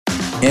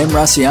Em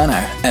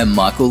Rusciano and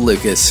Michael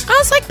Lucas. I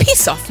was like,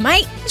 piss off,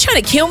 mate. You're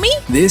trying to kill me?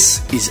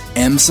 This is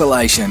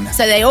Emsolation.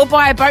 So they all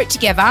buy a boat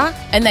together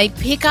and they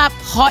pick up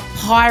hot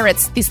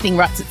pirates. This thing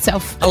writes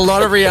itself. A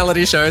lot of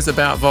reality shows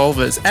about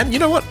vulvas. And you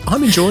know what?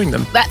 I'm enjoying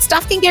them. That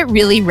stuff can get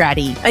really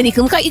ratty. And you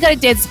can look like you got a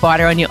dead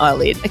spider on your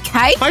eyelid,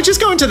 okay? I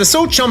just go into the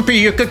salt chomper,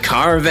 you could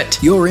carve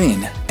it. You're in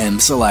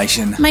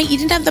Emsolation. Mate, you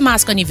didn't have the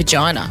mask on your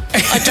vagina.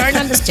 I don't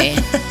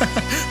understand.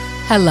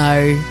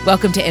 Hello,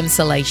 welcome to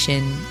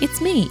Emsolation.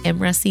 It's me, Em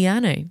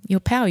Rusciano,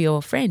 your pal,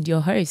 your friend, your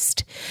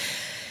host.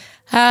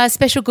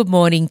 Special good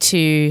morning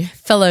to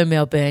fellow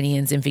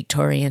Melburnians and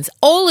Victorians.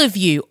 All of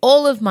you,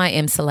 all of my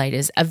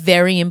Emsolators are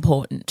very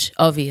important,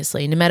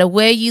 obviously. No matter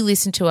where you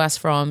listen to us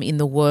from in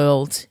the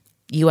world,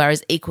 you are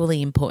as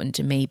equally important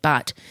to me.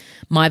 But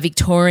my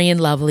Victorian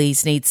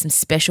lovelies need some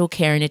special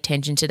care and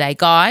attention today.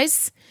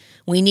 Guys,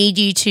 we need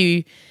you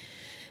to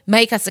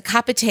make us a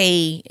cup of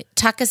tea,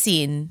 tuck us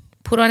in,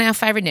 put on our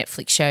favourite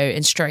Netflix show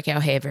and stroke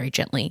our hair very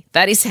gently.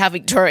 That is how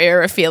Victoria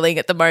are feeling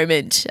at the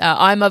moment.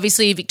 I'm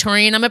obviously a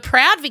Victorian. I'm a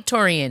proud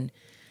Victorian.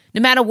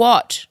 No matter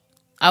what,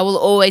 I will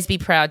always be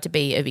proud to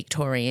be a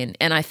Victorian.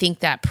 And I think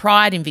that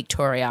pride in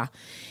Victoria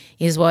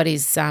is what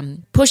is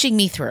pushing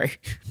me through.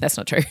 That's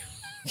not true.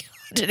 I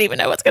don't even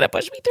know what's going to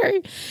push me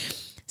through.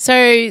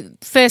 So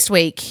first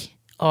week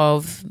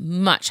of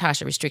much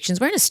harsher restrictions.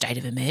 We're in a state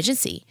of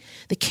emergency.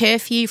 The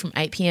curfew from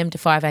 8 p.m. to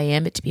 5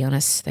 a.m., but to be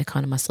honest, they're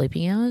kind of my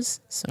sleeping hours.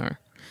 So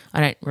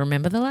I don't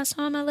remember the last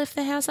time I left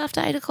the house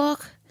after 8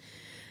 o'clock.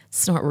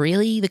 It's not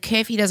really. The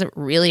curfew doesn't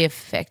really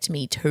affect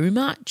me too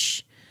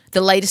much.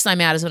 The latest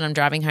I'm out is when I'm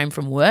driving home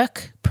from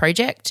work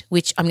project,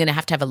 which I'm going to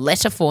have a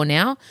letter for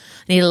now.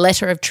 I need a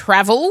letter of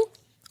travel.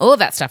 All of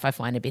that stuff I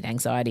find a bit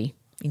anxiety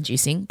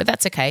inducing, but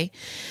that's okay.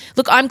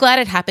 Look, I'm glad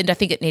it happened. I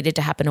think it needed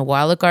to happen a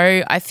while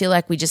ago. I feel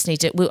like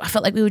I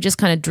felt like we were just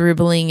kind of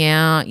dribbling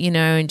out,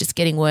 and just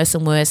getting worse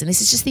and worse. And this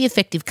is just the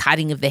effective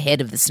cutting of the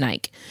head of the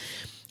snake.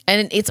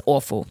 And it's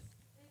awful.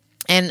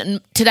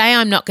 And today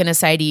I'm not going to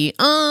say to you,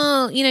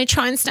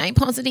 try and stay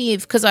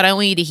positive, because I don't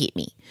want you to hit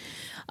me.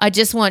 I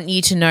just want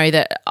you to know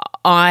that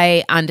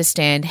I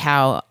understand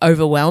how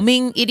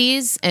overwhelming it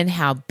is and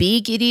how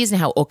big it is and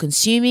how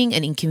all-consuming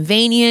and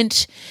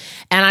inconvenient.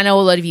 And I know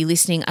a lot of you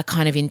listening are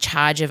kind of in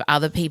charge of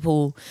other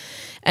people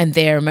and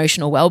their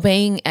emotional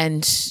well-being,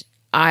 and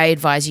I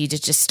advise you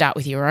to just start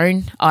with your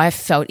own.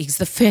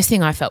 The first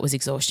thing I felt was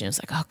exhaustion. I was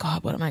like, oh,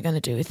 God, what am I going to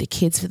do with the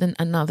kids for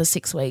another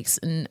 6 weeks?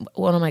 And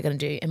what am I going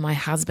to do? And my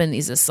husband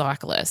is a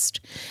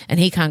cyclist and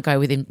he can't go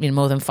within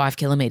more than 5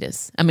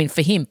 kilometres. I mean,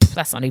 for him,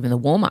 that's not even the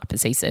warm-up,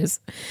 as he says.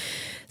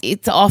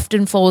 It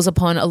often falls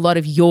upon a lot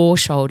of your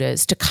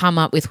shoulders to come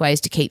up with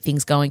ways to keep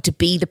things going, to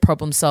be the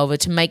problem solver,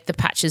 to make the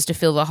patches, to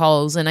fill the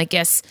holes. And I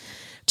guess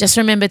just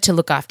remember to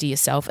look after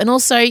yourself. And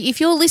also, if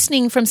you're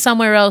listening from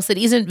somewhere else that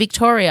isn't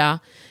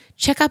Victoria,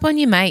 check up on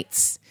your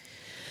mates,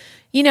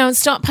 and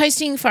stop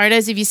posting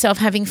photos of yourself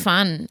having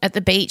fun at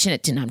the beach.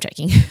 And no, I'm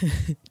joking.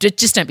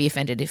 Just don't be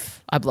offended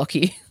if I block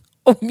you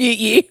or mute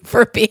you for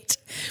a bit.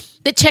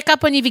 But check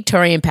up on your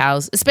Victorian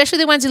pals, especially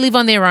the ones who live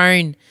on their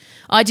own.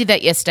 I did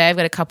that yesterday. I've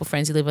got a couple of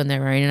friends who live on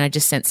their own, and I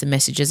just sent some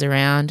messages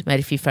around,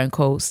 made a few phone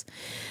calls.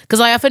 Because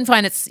I often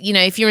find it's,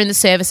 if you're in the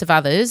service of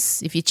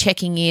others, if you're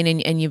checking in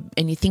and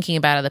you're thinking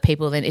about other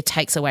people, then it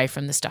takes away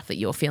from the stuff that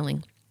you're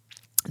feeling,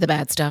 the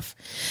bad stuff.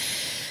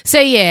 So,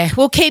 yeah,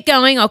 we'll keep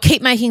going. I'll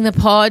keep making the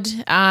pod.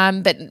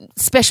 But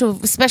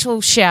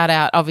special shout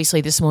out,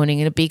 obviously, this morning,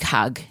 and a big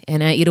hug.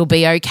 And it'll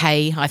be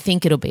okay. I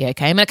think it'll be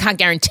okay. I mean, I can't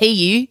guarantee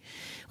you.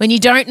 When you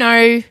don't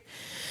know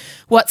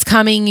what's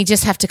coming, you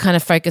just have to kind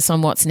of focus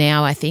on what's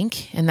now, I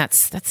think. And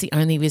that's the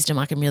only wisdom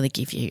I can really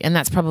give you. And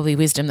that's probably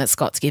wisdom that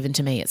Scott's given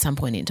to me at some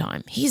point in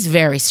time. He's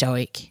very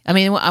stoic. I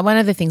mean, one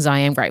of the things I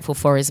am grateful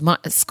for is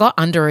Scott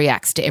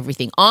underreacts to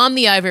everything. I'm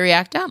the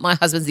overreactor. My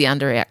husband's the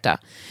underreactor.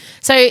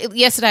 So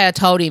yesterday I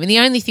told him, and the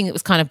only thing that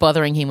was kind of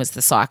bothering him was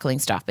the cycling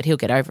stuff, but he'll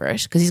get over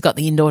it because he's got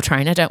the indoor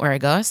trainer. Don't worry,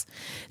 guys.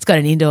 It's got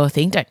an indoor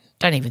thing.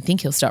 Don't even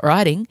think he'll start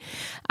riding.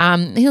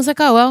 He was like,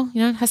 oh, well,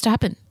 it has to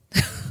happen.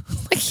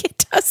 Like,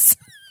 it does.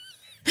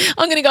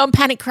 I'm going to go on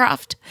panic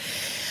craft.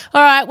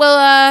 All right,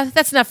 well,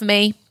 that's enough for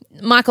me.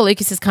 Michael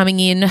Lucas is coming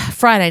in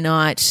Friday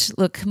night.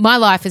 Look, my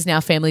life is now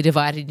firmly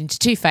divided into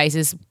 2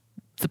 phases.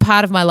 The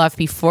part of my life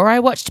before I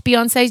watched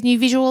Beyonce's new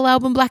visual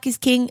album, Black is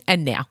King,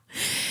 and now.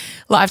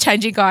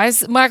 Life-changing,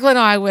 guys. Michael and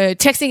I were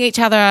texting each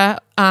other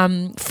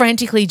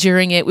frantically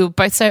during it. We were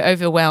both so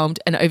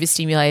overwhelmed and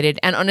overstimulated,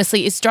 and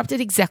honestly, it's dropped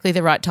at exactly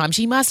the right time.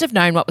 She must have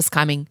known what was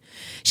coming.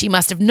 She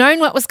must have known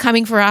what was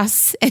coming for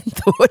us and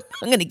thought,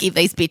 I'm going to give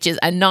these bitches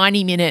a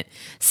 90-minute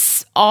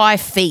eye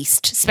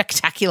feast,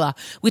 spectacular,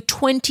 with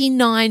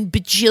 29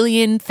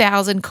 bajillion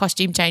thousand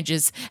costume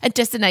changes and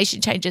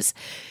destination changes.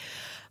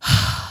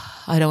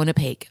 I don't want to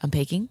peak. I'm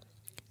peaking.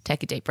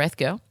 Take a deep breath,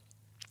 girl.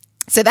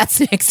 So that's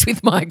next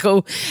with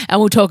Michael,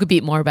 and we'll talk a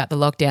bit more about the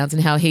lockdowns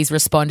and how he's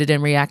responded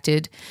and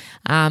reacted.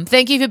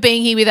 Thank you for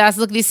being here with us.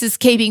 Look, this is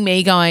keeping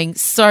me going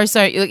so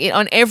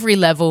on every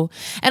level.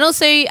 And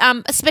also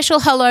a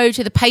special hello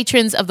to the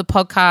patrons of the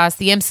podcast,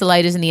 the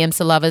Emsolators and the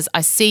Emsa lovers.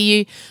 I see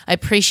you. I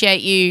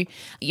appreciate you.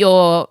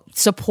 Your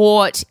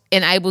support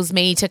enables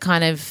me to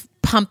kind of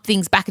pump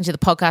things back into the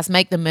podcast,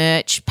 make the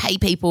merch, pay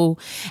people.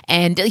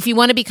 And if you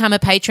want to become a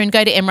patron,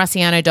 go to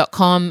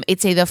mrussiano.com.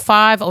 It's either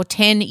 $5 or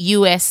 $10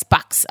 US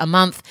bucks a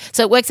month.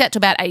 So it works out to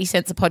about 80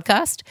 cents a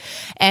podcast.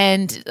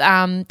 And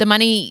the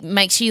money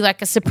makes you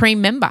like a supreme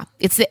member.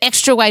 It's the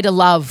extra way to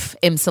love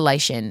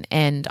Emsolation.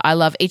 And I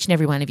love each and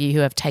every one of you who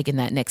have taken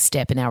that next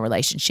step in our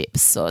relationship.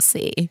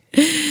 Saucy.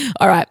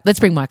 All right, let's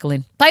bring Michael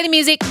in. Play the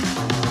music.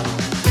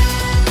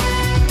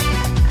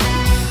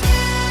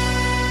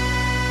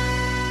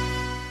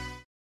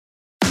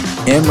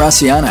 Em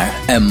Russiano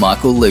and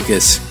Michael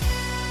Lucas.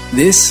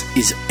 This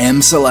is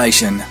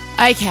Emsolation.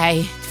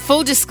 Okay,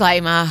 full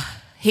disclaimer,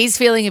 he's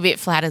feeling a bit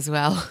flat as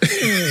well.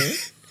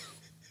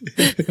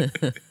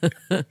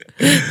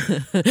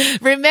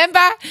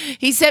 Remember,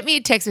 he sent me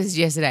a text message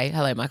yesterday.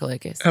 Hello, Michael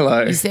Lucas.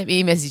 Hello. He sent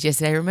me a message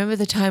yesterday. Remember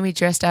the time we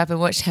dressed up and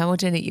watched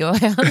Hamilton at your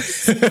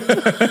house?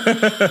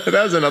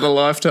 That was another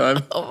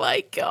lifetime. Oh,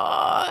 my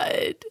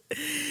God.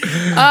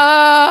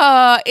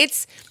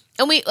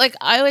 And we, like,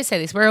 I always say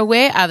this, we're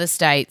aware other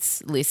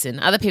states listen,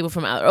 other people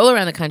from all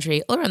around the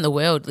country, all around the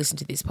world listen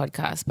to this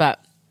podcast, but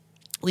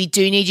we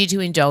do need you to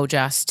indulge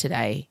us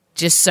today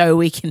just so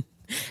we can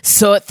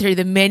sort through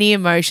the many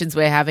emotions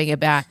we're having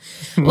about,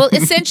 well,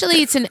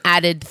 essentially it's an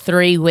added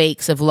 3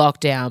 weeks of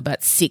lockdown,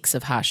 but 6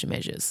 of harsher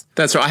measures.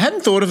 That's right. I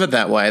hadn't thought of it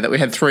that way, that we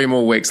had 3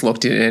 more weeks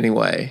locked in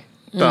anyway.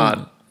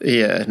 But,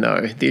 yeah,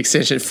 no, the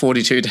extension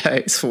 42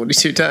 days. So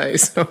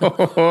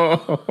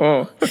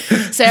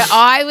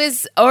I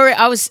was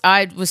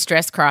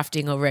stress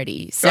crafting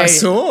already. So I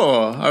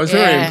saw. I was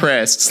very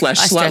impressed /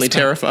 slightly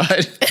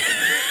terrified.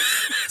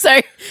 So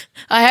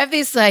I have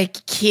this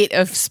like kit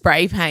of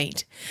spray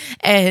paint,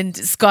 and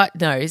Scott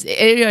knows,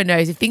 everyone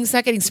knows, if things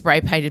start getting spray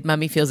painted,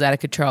 Mummy feels out of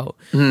control.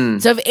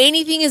 So if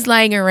anything is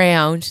laying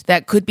around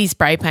that could be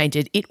spray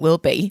painted, it will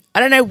be. I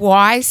don't know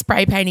why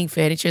spray painting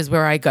furniture is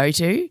where I go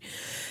to.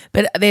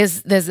 But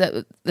there's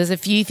a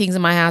few things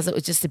in my house that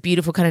was just a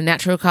beautiful kind of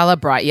natural colour,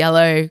 bright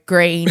yellow,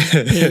 green,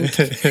 pink.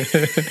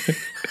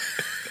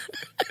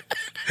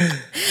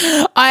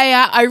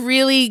 I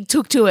really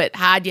took to it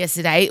hard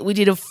yesterday. We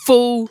did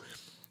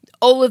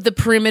all of the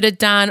perimeter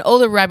done, all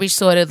the rubbish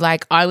sorted.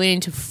 Like I went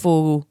into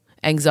full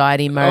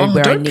anxiety mode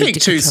where I need to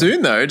peak too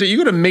soon though. You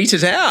got to meet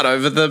it out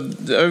over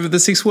the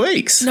 6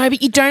 weeks. No,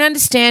 but you don't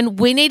understand.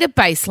 We need a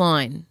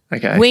baseline.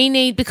 Okay. We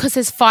need, because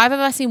there's 5 of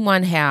us in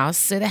one house,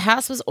 so the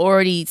house was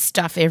already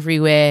stuff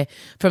everywhere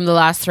from the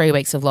last 3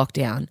 weeks of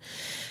lockdown.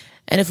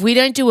 And if we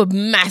don't do a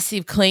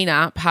massive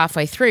cleanup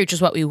halfway through, which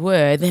is what we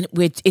were, then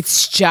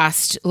it's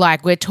just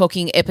like we're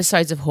talking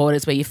episodes of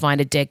Hoarders where you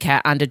find a dead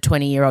cat under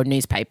 20-year-old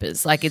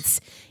newspapers. Like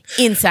it's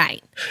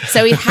insane.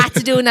 So we had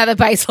to do another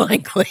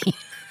baseline clean.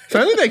 If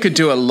only they could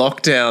do a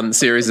lockdown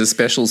series of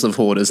specials of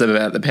Hoarders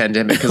about the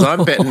pandemic, because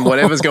I'm betting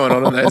whatever's going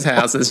on in those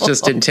houses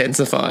just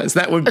intensifies.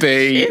 That would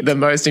be the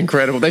most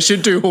incredible. They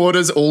should do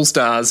Hoarders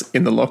All-Stars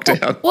in the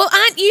lockdown. Well,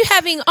 I'm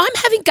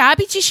having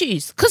garbage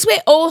issues because we're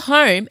all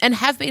home and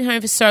have been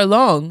home for so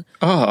long.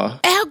 Oh.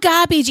 Our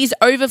garbage is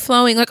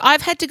overflowing. Like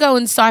I've had to go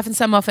and siphon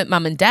some off at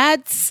Mum and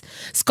Dad's.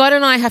 Scott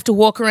and I have to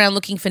walk around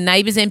looking for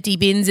neighbours' empty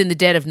bins in the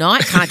dead of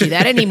night. Can't do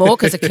that anymore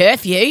because of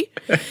curfew.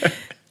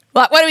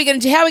 Like, what are we going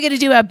to do? How are we going to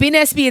do our bin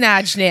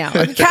espionage now?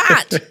 Like, we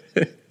can't.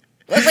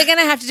 We're going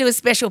to have to do a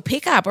special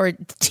pickup or a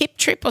tip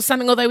trip or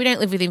something, although we don't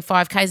live within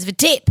 5 Ks of a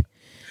tip.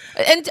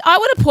 And I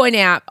want to point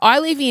out, I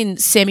live in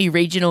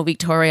semi-regional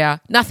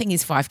Victoria. Nothing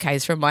is 5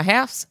 Ks from my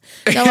house.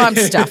 So I'm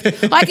stuffed.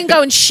 I can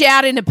go and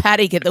shout in a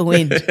paddock at the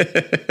wind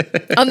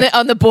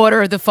on the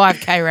border of the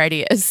 5K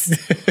radius.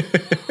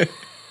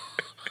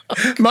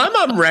 My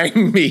mum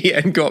rang me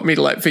and got me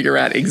to like figure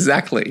out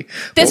exactly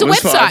There's what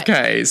was a website.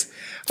 5Ks.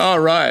 Oh,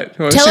 right.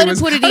 Well, Tell her to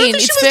put it in. I don't think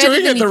It's she was further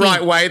doing than it the you right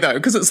think. way, though,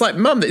 because it's like,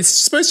 Mum, it's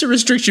supposed to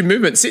restrict your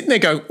movement. Sitting there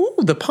going, ooh,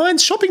 the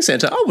Pines Shopping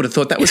Centre. I would have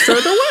thought that was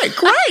further away.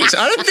 Great.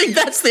 I don't think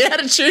that's the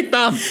attitude,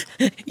 Mum.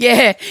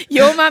 Yeah,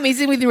 your mum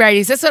is in with the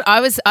radius. That's what I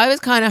was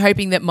kind of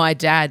hoping that my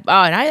dad,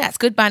 oh, no, that's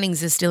good.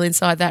 Bunnings is still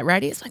inside that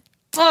radius. Like,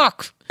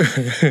 fuck.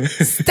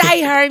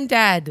 Stay home,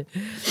 Dad.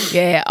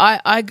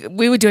 Yeah,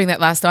 we were doing that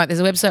last night.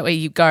 There's a website where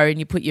you go and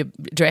you put your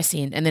address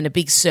in and then a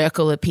big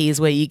circle appears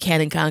where you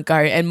can and can't go.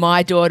 And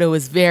my daughter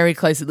was very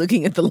closely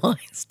looking at the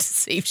lines to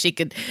see if she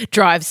could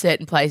drive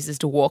certain places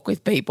to walk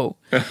with people.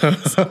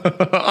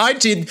 I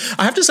did.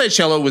 I have to say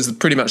Chella was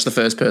pretty much the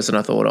first person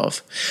I thought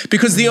of,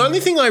 because the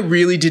only thing I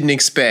really didn't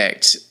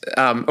expect,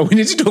 we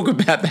need to talk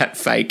about that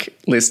fake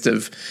list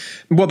of,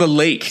 well, the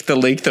leak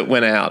that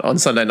went out on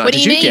Sunday night. What do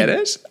Did you you mean? get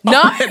it?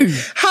 No.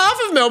 half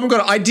of Melbourne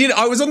got it.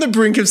 I was on the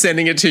brink of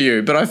sending it to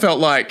you, but I felt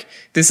like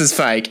this is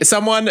fake.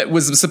 Someone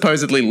was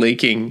supposedly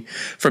leaking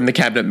from the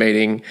cabinet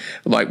meeting,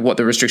 like what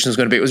the restrictions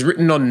were going to be. It was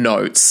written on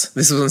notes.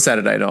 This was on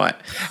Saturday night.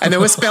 And there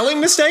were spelling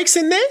mistakes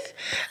in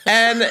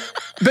there.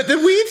 But the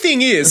weird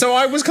thing is, so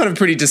I was kind of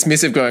pretty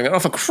dismissive going, oh,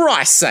 for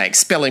Christ's sake,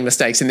 spelling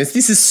mistakes in this.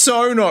 This is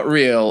so not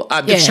real.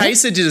 The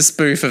Chaser did a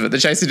spoof of it. The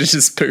Chaser did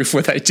a spoof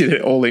where they did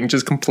it all in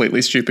just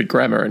completely stupid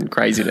grammar and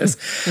craziness.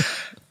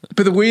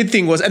 But the weird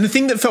thing was, and the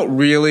thing that felt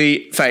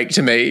really fake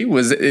to me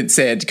was it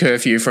said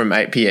curfew from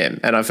 8 p.m.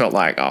 And I felt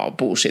like, oh,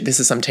 bullshit,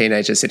 this is some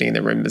teenager sitting in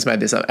the room that's made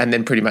this up. And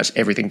then pretty much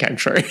everything came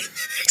true.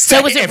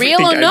 So was it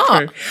real or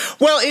not? True.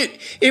 Well,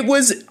 it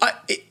was,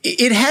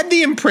 it had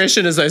the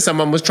impression as though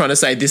someone was trying to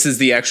say this is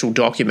the actual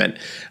document.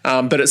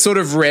 But it sort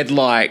of read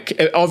like,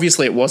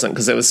 obviously it wasn't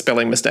because there was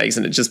spelling mistakes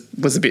and it just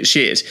was a bit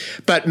shit.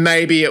 But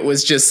maybe it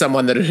was just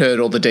someone that had heard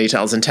all the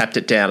details and tapped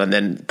it down and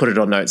then put it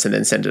on notes and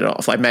then sent it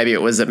off. Like maybe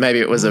it was a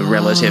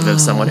relative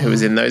of someone who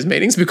was in those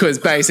meetings, because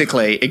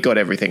basically it got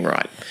everything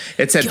right.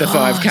 It said the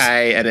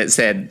 5K and it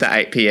said the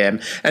 8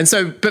 p.m. And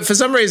so, but for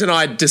some reason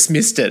I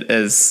dismissed it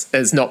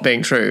as not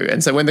being true.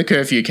 And so when the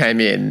curfew came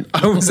in,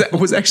 I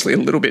was actually a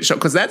little bit shocked,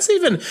 because that's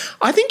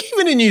I think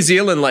even in New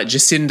Zealand, like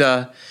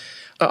Jacinda,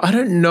 I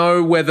don't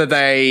know whether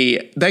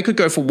they could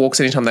go for walks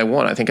anytime they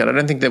want. I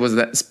don't think there was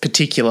that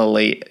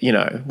particularly,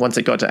 once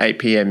it got to 8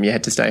 p.m, you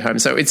had to stay home.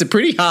 So it's a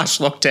pretty harsh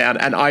lockdown.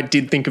 And I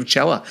did think of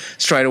Chella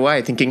straight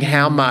away, thinking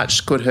how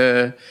much could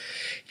her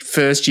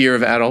first year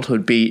of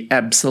adulthood be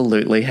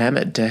absolutely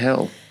hammered to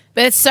hell.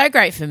 But it's so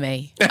great for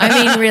me.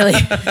 I mean, really.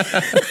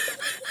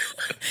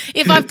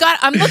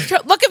 I'm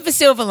looking for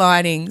silver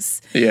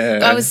linings.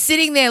 Yeah. I was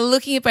sitting there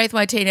looking at both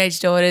my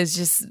teenage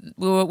daughters.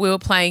 We were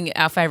playing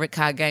our favourite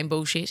card game,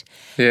 Bullshit.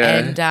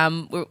 Yeah.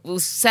 And we were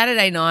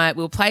Saturday night.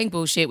 We were playing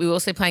Bullshit. We were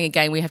also playing a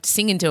game we have to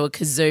sing into a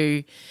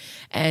kazoo.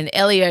 And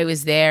Elio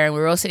was there, and we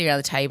were all sitting around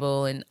the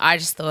table, and I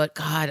just thought,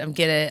 God,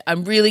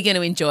 I'm really going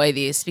to enjoy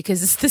this,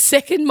 because it's the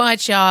second my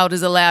child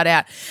is allowed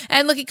out.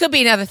 And look, it could be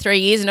another 3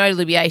 years and Odie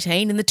will be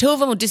 18, and the two of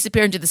them will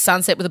disappear into the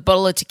sunset with a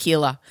bottle of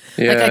tequila.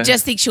 Yeah. Like, I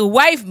just think she'll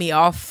wave me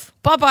off.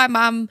 Bye-bye,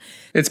 Mum.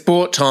 It's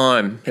bought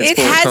time. It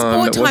has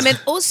bought time. And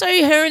also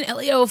her and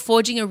Elio are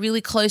forging a really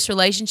close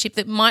relationship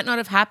that might not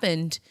have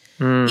happened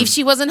if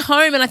she wasn't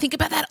home. And I think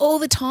about that all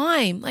the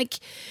time. Like,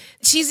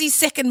 she's his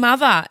second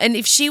mother, and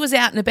if she was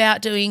out and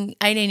about doing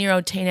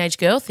 18-year-old teenage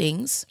girl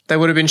things, they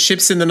would have been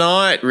ships in the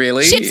night,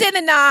 really. Ships in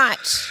the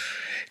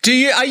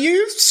night. Are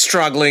you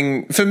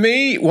struggling? For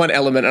me, one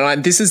element,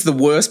 and this is the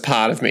worst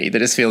part of me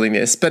that is feeling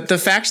this, but the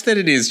fact that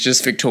it is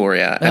just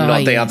Victoria and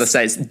not the other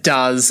states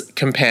does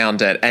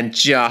compound it, and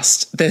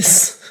just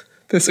this.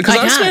 Because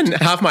I've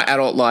spent half my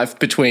adult life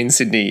between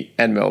Sydney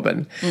and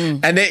Melbourne.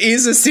 And there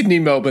is a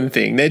Sydney-Melbourne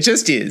thing. There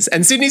just is.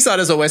 And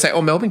Sydney-siders always say,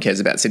 oh, Melbourne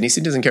cares about Sydney.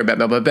 Sydney doesn't care about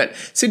Melbourne. But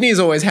Sydney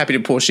is always happy to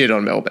pour shit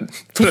on Melbourne.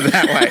 Put it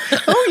that way.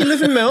 Oh, you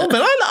live in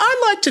Melbourne.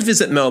 I like to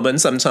visit Melbourne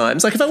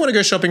sometimes. Like if I want to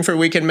go shopping for a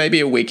weekend, maybe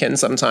a weekend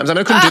sometimes. I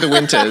mean, I couldn't do the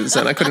winters,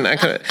 and I couldn't. I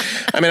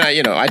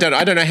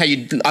don't know how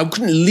I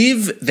couldn't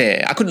live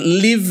there. I couldn't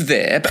live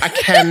there, but I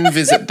can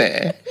visit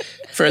there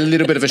for a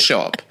little bit of a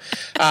shop.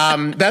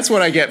 That's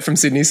what I get from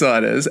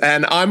Sydney-siders.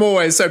 And I'm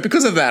always, so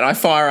because of that, I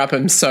fire up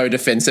and so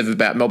defensive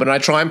about Melbourne. I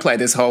try and play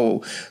this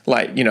whole,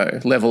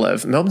 level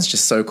of Melbourne's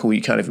just so cool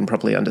you can't even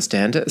properly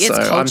understand it. It's so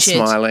cultured. I'm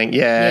smiling.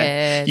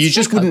 Yeah. You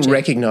just wouldn't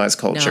recognise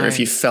culture if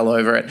you fell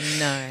over it.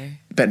 No.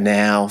 But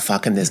now,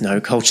 fucking, there's no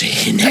culture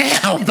here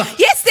now.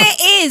 Yes, there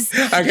is.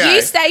 Okay.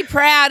 You stay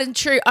proud and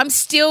true. I'd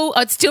still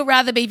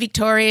rather be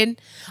Victorian.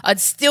 I'd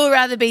still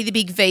rather be the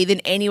big V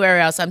than anywhere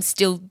else. I'm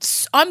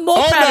more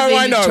proud of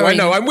being Victorian. I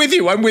know. I'm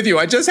with you.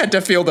 I just had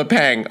to feel the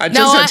pang.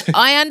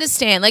 I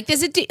understand. Like,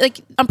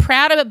 I'm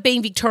prouder of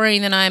being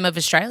Victorian than I am of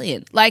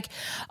Australian. Like,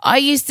 I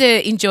used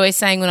to enjoy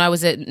saying when I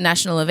was at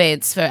national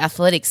events for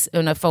athletics,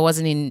 and if I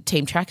wasn't in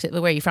team track,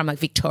 where are you from? Like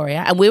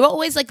Victoria, and we were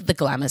always like the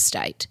glamour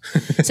state.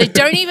 So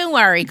don't even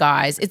worry,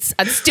 guys.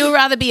 I'd still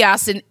rather be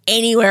us than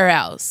anywhere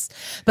else.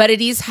 But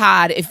it is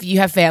hard if you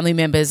have family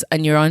members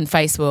and you're on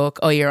Facebook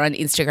or you're on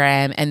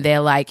Instagram and they're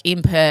like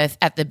in Perth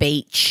at the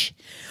beach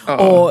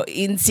or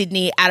in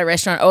Sydney at a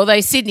restaurant, although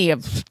Sydney are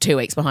 2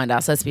 weeks behind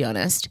us, let's be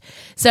honest.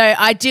 So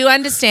I do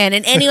understand,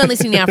 and anyone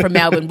listening now from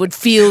Melbourne would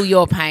feel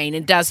your pain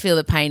and does feel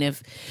the pain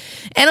of,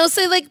 and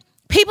also like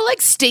people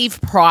like Steve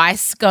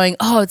Price going,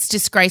 oh, it's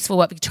disgraceful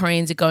what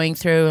Victorians are going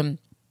through and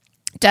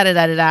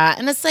da-da-da-da-da.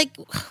 And it's like,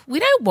 we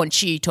don't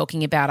want you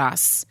talking about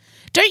us.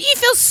 Don't you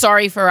feel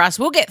sorry for us?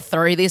 We'll get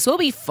through this. We'll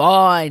be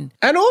fine.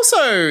 And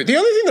also, the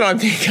only thing that I'm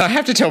thinking, I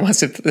have to tell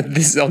myself that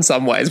this is on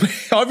some ways.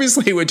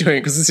 Obviously, we're doing it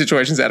because the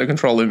situation's out of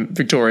control in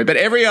Victoria, but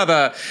every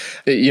other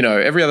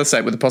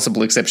state, with the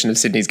possible exception of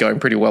Sydney, is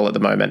going pretty well at the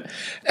moment.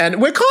 And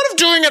we're kind of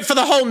doing it for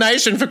the whole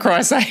nation, for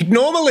Christ's sake.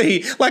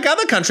 Normally, like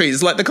other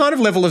countries, like the kind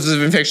of level of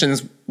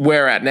infections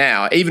we're at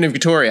now, even in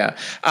Victoria,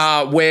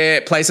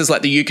 where places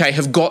like the UK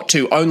have got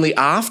to only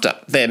after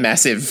their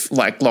massive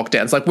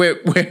lockdowns. Like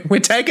we're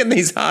taking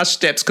these harsh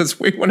steps because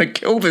we want to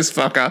kill this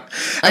fucker,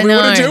 and we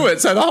want to do it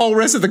so the whole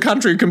rest of the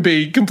country can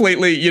be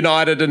completely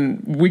united,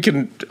 and we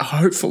can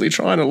hopefully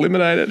try and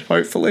eliminate it.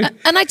 Hopefully.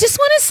 And I just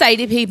want to say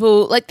to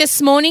people, like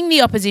this morning,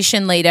 the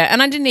opposition leader,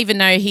 and I didn't even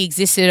know he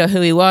existed or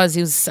who he was.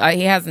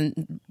 He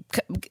hasn't.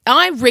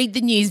 I read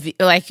the news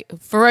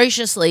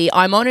ferociously.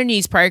 I'm on a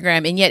news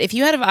program, and yet if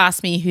you had have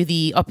asked me who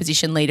the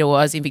opposition leader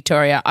was in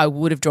Victoria, I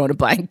would have drawn a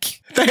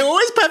blank. They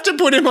always have to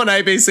put him on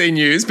ABC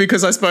News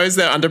because I suppose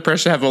they're under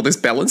pressure to have all this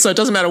balance. So it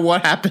doesn't matter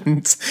what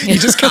happens. You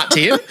just cut to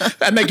him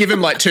and they give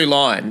him 2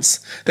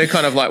 lines. They're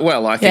kind of like,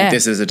 well, I think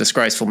this is a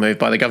disgraceful move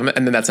by the government,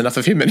 and then that's enough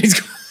of him and he's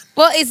gone.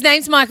 Well, his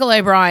name's Michael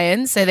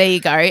O'Brien, so there you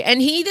go. And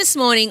he this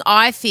morning,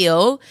 I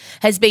feel,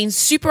 has been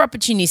super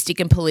opportunistic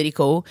and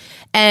political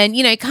and,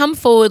 come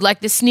forward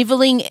like the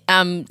snivelling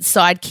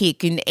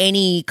sidekick in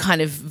any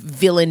kind of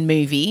villain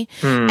movie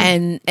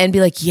and be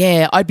like,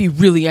 yeah, I'd be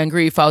really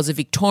angry if I was a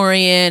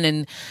Victorian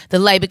and the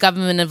Labor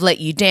government have let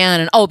you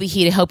down and I'll be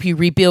here to help you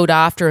rebuild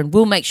after and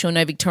we'll make sure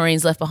no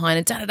Victorians left behind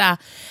and da-da-da.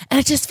 And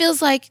it just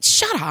feels like,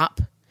 shut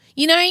up.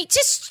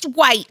 Just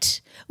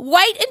wait.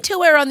 Wait until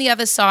we're on the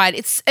other side.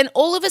 And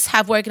all of us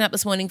have woken up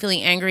this morning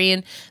feeling angry,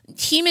 and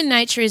human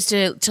nature is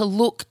to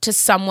look to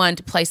someone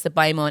to place the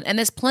blame on, and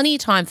there's plenty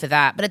of time for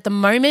that. But at the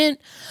moment,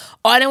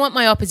 I don't want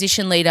my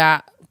opposition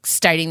leader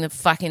stating the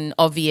fucking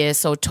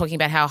obvious or talking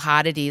about how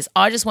hard it is.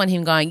 I just want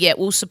him going, yeah,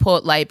 we'll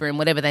support Labor and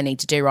whatever they need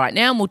to do right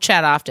now, and we'll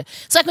chat after.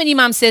 It's like when your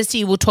mum says to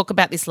you, we'll talk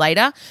about this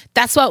later.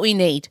 That's what we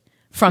need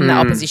from the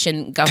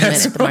opposition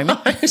government at the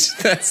moment.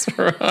 That's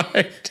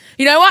right.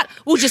 You know what?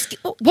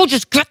 We'll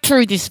just get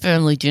through this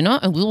family dinner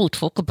and we will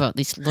talk about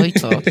this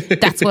later.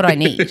 That's what I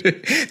need.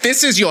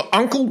 This is your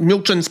Uncle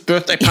Milton's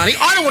birthday party.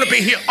 I don't want to be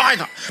here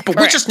either, but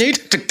we just need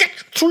to get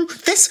through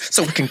this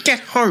so we can get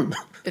home.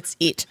 That's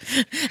it.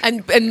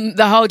 And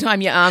the whole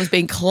time your arm's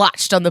being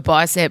clutched on the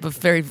bicep with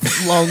very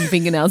long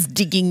fingernails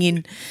digging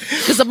in.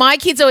 Because my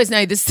kids always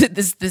know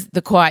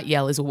the quiet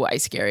yell is way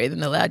scarier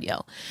than the loud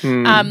yell.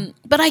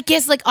 But I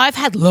guess I've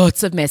had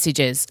lots and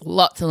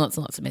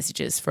lots of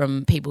messages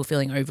from people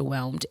feeling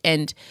overwhelmed.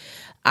 And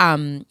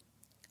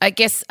I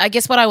guess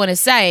what I want to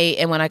say,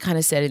 and what I kind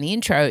of said in the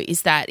intro,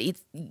 is that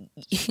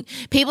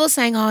people are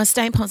saying, oh,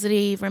 stay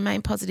positive,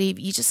 remain positive.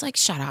 You just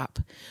shut up.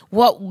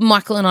 What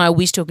Michael and I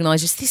wish to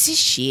acknowledge is this is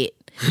shit.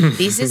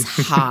 This is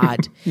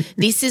hard.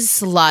 This is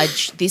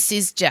sludge. This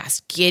is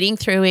just getting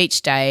through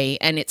each day,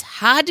 and it's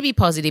hard to be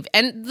positive.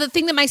 And the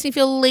thing that makes me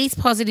feel least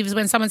positive is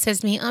when someone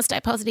says to me, oh, stay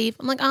positive.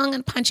 I'm like, oh, I'm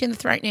going to punch you in the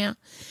throat now.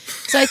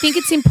 So I think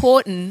it's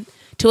important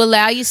to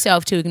allow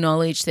yourself to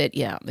acknowledge that,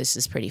 yeah, this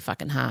is pretty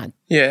fucking hard.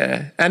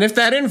 Yeah. And if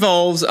that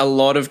involves a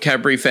lot of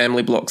Cadbury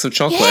family blocks of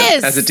chocolate,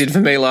 as it did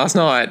for me last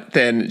night,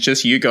 then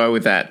just you go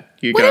with that.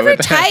 Whatever it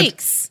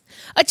takes.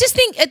 I just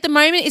think at the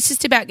moment it's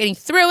just about getting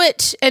through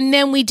it, and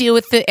then we deal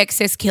with the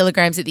excess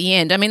kilograms at the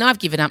end. I mean, I've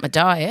given up my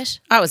diet.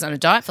 I was on a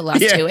diet for the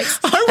last 2 weeks.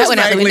 I was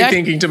vaguely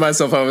thinking to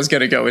myself I was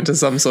going to go into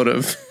some sort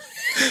of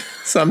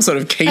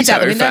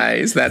keto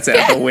phase. That's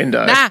out the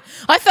window. Nah,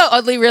 I felt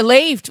oddly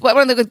relieved.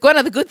 One of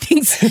the good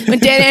things when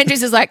Dan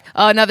Andrews is like,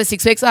 oh, another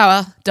 6 weeks. Oh,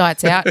 well,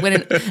 diet's out. When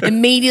it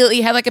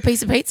immediately had a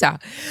piece of pizza.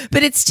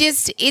 But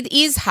it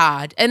is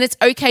hard, and it's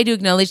okay to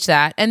acknowledge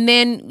that. And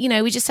then,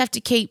 we just have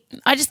to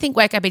I just think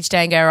wake up each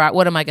day and go, all right,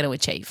 what am I going to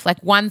achieve?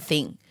 One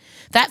thing.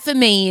 That for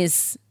me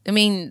is,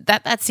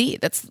 that's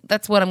it.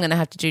 That's what I'm going to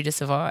have to do to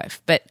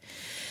survive. But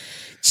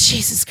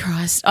Jesus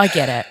Christ, I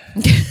get it.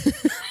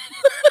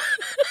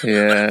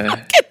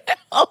 Yeah.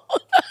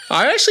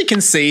 I actually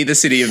can see the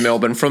city of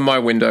Melbourne from my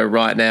window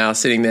right now,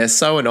 sitting there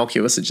so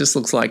innocuous. It just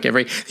looks like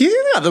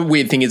the other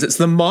weird thing is it's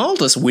the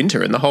mildest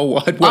winter in the whole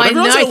wide world. I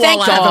know, thank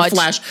God. I have a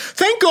flash.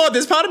 Thank God.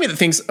 There's part of me that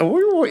thinks,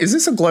 oh, is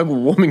this a global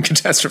warming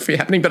catastrophe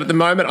happening? But at the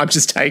moment, I'm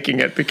just taking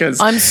it because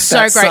I'm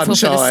so grateful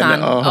for the sun.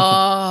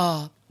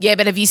 Oh. Yeah,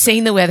 but have you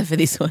seen the weather for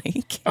this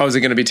week? Oh, is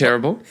it going to be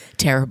terrible?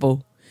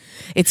 Terrible.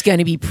 It's going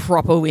to be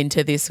proper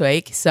winter this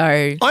week. So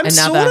I'm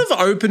sort of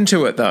open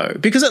to it though,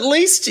 because at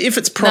least if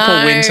it's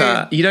proper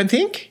winter, you don't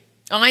think?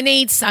 I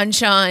need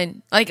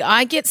sunshine.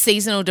 I get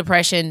seasonal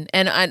depression,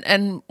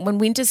 and when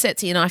winter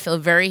sets in, I feel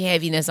very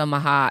heaviness on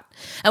my heart.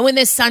 And when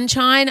there's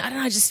sunshine, I don't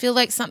know, I just feel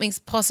like something's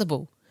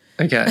possible.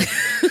 Okay.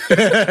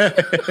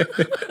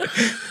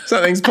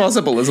 Something's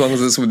possible as long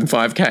as it's within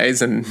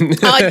 5Ks and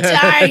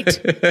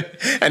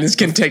and it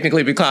can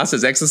technically be classed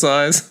as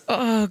exercise.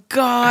 Oh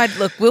God.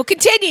 Look, we'll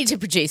continue to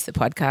produce the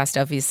podcast,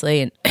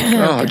 obviously. And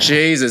oh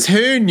Jesus,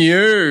 who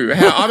knew?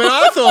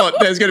 I thought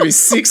there was going to be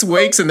 6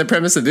 weeks in the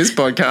premise of this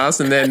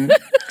podcast, and then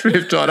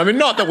drift on. I mean,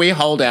 not that we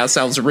hold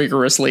ourselves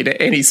rigorously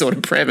to any sort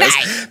of premise,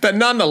 but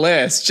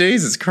nonetheless,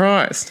 Jesus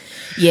Christ.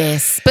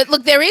 Yes, but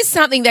look, there is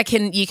something that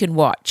you can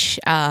watch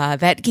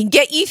that can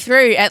get you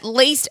through at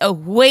least a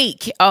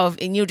week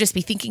and you'll just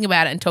be thinking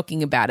about it and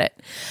talking about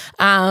it.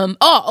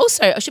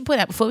 Also, I should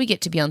point out before we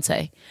get to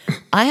Beyonce,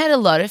 I had a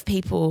lot of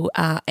people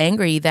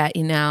angry that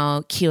in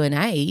our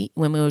Q&A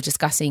when we were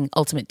discussing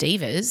Ultimate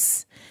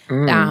Divas,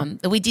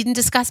 that we didn't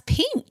discuss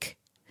Pink.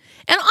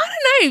 And I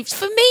don't know,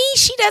 for me,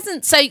 she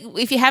doesn't. So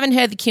if you haven't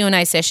heard the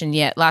Q&A session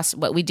yet,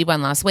 we did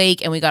one last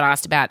week and we got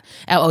asked about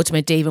our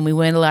Ultimate Diva and we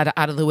weren't allowed to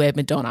utter the word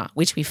Madonna,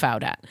 which we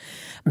failed at.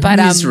 But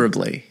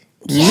Miserably.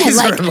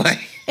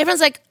 Like, everyone's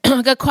like,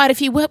 I got quite a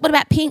few. What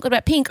about Pink? What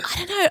about Pink? I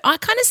don't know. I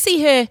kind of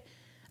see her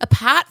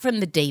apart from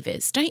the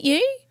divas, don't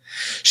you?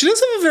 She does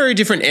have a very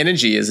different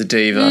energy as a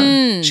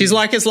diva. She's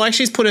like, it's like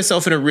she's put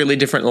herself in a really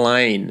different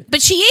lane.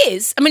 But she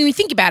is. I mean, when you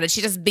think about it,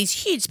 she does these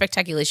huge,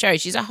 spectacular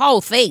shows. She's a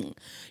whole thing.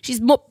 She's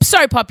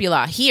so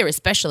popular here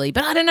especially.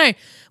 But I don't know.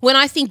 When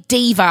I think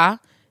diva,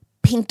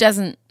 Pink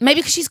doesn't – maybe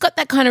because she's got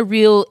that kind of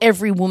real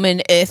every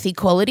woman earthy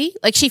quality.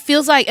 Like she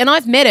feels like – and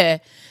I've met her.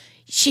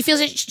 She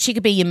feels like she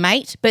could be your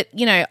mate. But,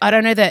 you know, I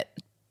don't know that –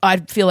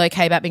 I'd feel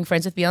okay about being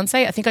friends with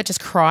Beyonce. I think I'd just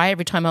cry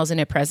every time I was in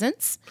her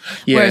presence.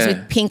 Yeah. Whereas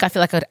with Pink, I feel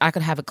like I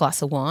could have a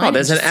glass of wine. Oh,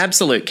 there's an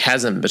absolute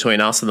chasm between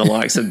us and the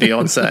likes of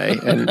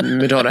Beyonce and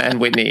Madonna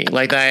and Whitney.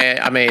 Like they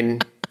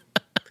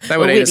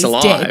would eat us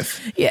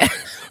alive. Dead. Yeah.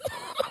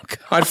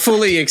 I'd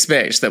fully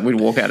expect that we'd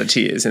walk out of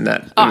tears in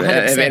that of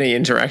any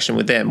interaction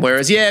with them.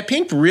 Whereas,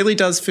 Pink really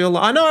does feel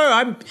like, I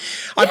know,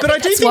 but I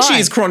do think she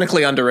is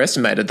chronically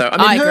underestimated though.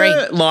 I mean,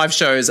 her live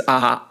shows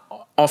are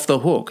off the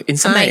hook.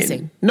 Insane.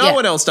 Amazing. No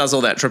one else does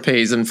all that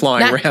trapeze and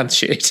flying around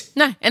shit.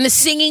 No, and the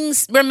singing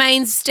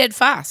remains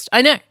steadfast.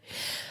 I know.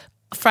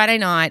 Friday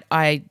night,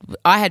 I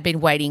had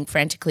been waiting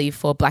frantically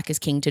for Black is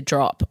King to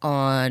drop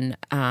on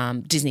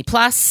Disney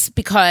Plus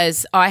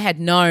because I had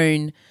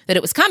known that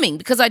it was coming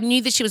because I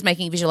knew that she was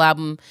making a visual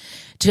album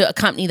to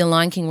accompany the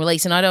Lion King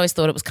release and I'd always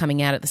thought it was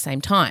coming out at the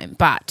same time,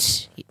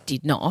 but it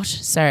did not.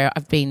 So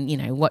I've been,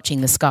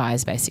 watching the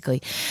skies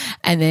basically.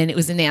 And then it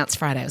was announced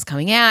Friday it was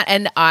coming out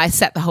and I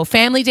sat the whole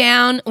family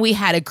down. We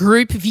had a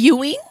group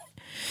viewing.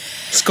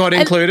 Scott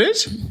included?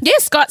 Yeah,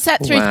 Scott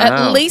sat through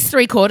at least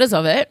 3/4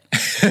 of it.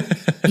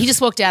 He just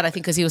walked out, I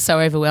think, because he was so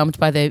overwhelmed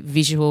by the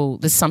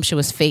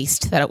sumptuous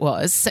feast that it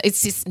was. So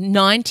it's this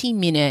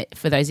 90-minute,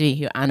 for those of you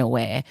who are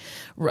unaware,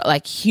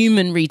 like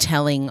human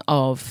retelling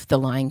of The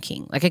Lion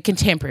King, like a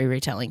contemporary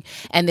retelling.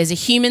 And there's a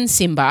human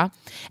Simba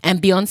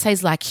and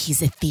Beyonce's like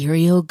his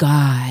ethereal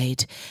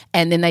guide.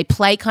 And then they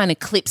play kind of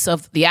clips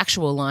of the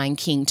actual Lion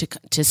King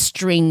to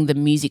string the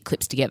music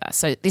clips together.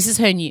 So this is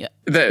her new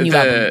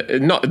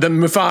album. Not the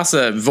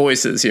Mufasa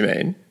voices, you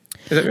mean?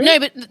 Is that right? No,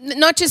 but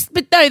not just.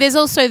 But no, there's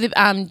also the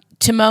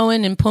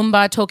Timon and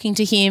Pumbaa talking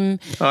to him.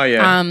 Oh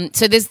yeah.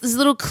 So there's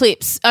little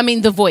clips. I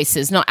mean, the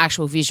voices, not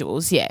actual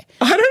visuals. Yeah.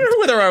 I don't know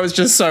whether I was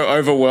just so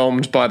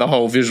overwhelmed by the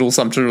whole visual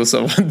sumptuous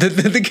of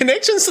the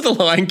connections to the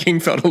Lion King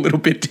felt a little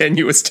bit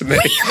tenuous to me.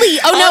 Really?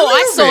 Oh no,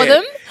 I saw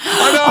them.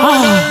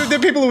 I know there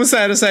are people who were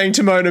saying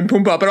Timon and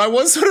Pumbaa, but I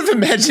was sort of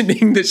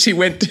imagining that she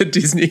went to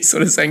Disney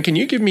sort of saying, can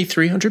you give me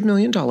 $300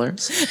 million?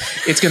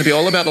 It's going to be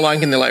all about the Lion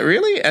King. They're like,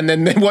 really? And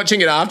then they're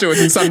watching it afterwards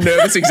and some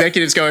nervous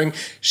executives going,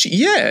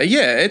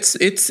 it's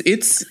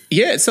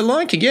the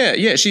Lion King.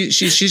 Yeah.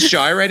 She's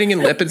gyrating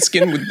in leopard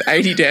skin with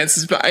 80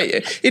 dancers, but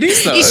it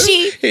is though.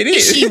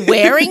 Is she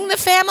wearing the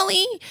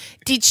family?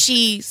 Did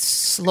she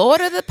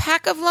slaughter the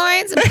pack of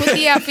lions and put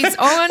the outfits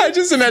on? I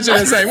just imagine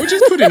her saying, we'll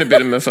just put in a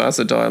bit of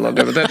Mufasa dialogue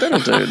over that. That'll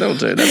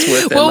do. That's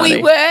worth their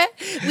money.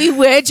 We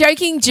were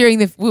joking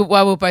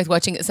while we were both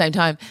watching at the same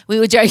time. We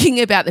were joking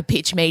about the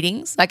pitch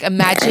meetings. Like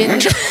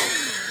imagine...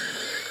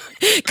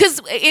 Because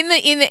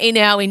in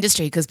our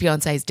industry, because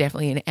Beyonce is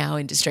definitely in our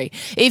industry,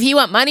 if you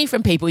want money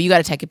from people, you got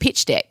to take a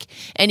pitch deck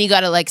and you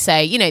got to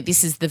say,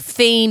 this is the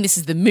theme, this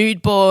is the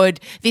mood board,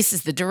 this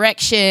is the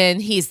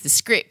direction, here's the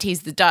script,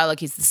 here's the dialogue,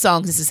 here's the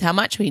songs, this is how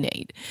much we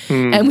need.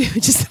 And we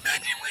were just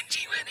imagining when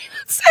she went in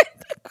and said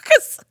that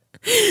because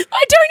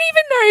I don't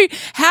even know,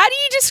 how do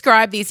you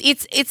describe this?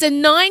 It's a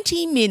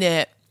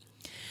 90-minute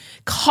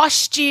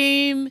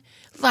costume,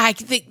 like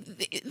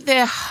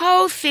the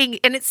whole thing,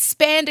 and it's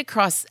spanned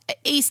across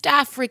East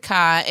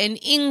Africa and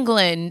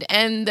England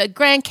and the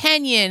Grand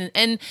Canyon,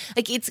 and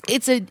like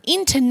it's an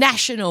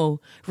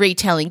international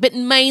retelling, but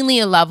mainly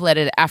a love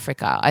letter to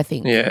Africa, I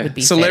think. Yeah, would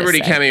be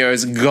celebrity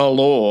cameos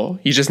galore.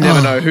 You just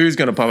never know who's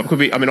going to pop up. Could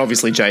be, I mean,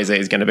 obviously Jay-Z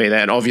is going to be there,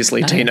 and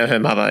obviously Tina, her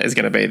mother, is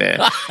going to be there.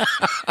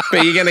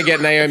 But you're going to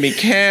get Naomi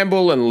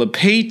Campbell and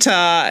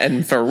Lupita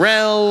and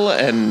Pharrell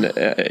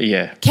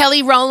and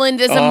Kelly Rowland.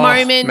 There's a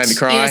moment made me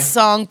cry. in a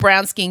song,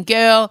 Brown Skin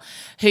Girl,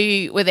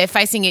 where they're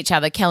facing each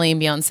other, Kelly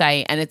and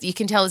Beyonce, and you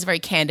can tell it's a very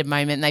candid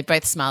moment, and they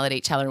both smile at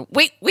each other.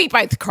 We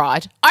both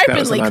cried,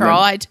 openly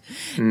cried.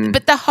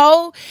 But the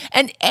whole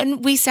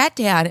and we sat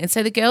down, and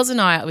so the girls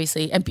and I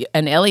obviously,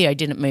 and Elio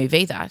didn't move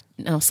either,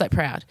 and I was so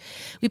proud.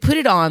 We put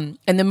it on,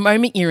 and the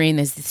moment you're in,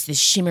 there's this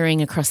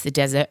shimmering across the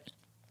desert.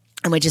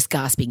 and we're just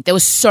gasping. There were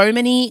so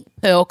many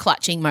pearl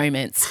clutching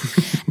moments,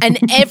 and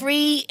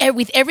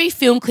with every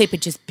film clip,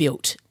 it just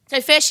built. So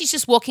first she's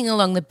just walking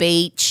along the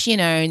beach, you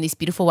know, in this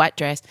beautiful white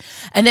dress,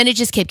 and then it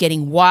just kept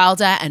getting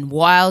wilder and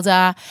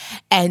wilder,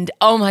 and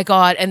oh my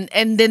God, and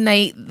then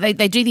they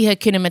do the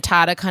Hakuna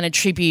Matata kind of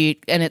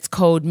tribute, and it's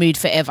called Mood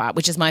Forever,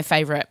 which is my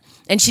favourite.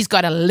 And she's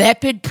got a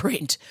leopard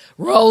print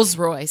Rolls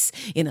Royce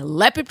in a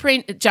leopard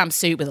print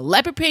jumpsuit with a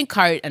leopard print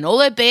coat, and all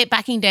her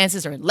backing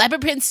dancers are in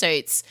leopard print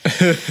suits.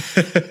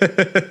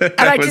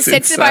 And I just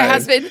said to my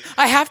husband,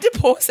 I have to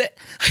pause it.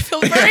 I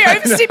feel very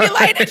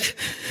overstimulated.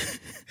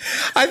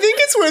 I think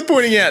it's worth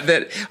pointing out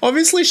that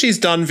obviously she's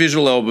done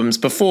visual albums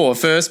before.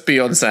 First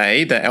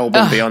Beyonce, the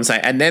album Beyonce,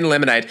 and then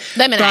Lemonade.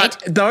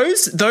 But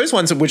those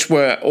ones which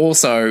were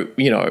also,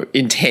 you know,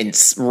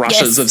 intense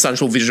rushes of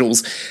sensual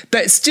visuals,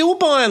 but still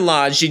by and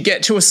large you'd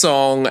get to a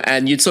song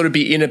and you'd sort of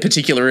be in a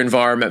particular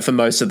environment for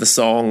most of the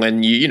song,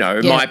 and you know,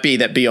 it might be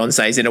that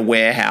Beyonce's in a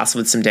warehouse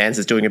with some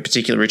dancers doing a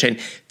particular routine.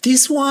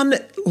 This one,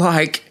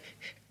 like...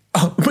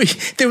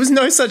 there was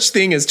no such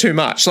thing as too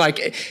much.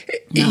 Like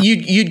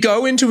you'd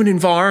go into an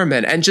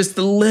environment and just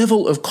the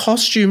level of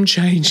costume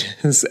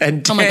changes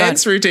and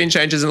dance routine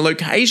changes and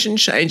location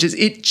changes,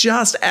 it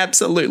just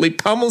absolutely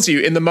pummels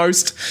you in the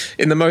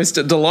most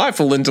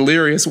delightful and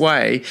delirious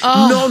way.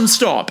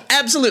 Non-stop,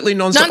 absolutely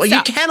non-stop. Like,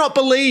 you cannot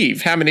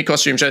believe how many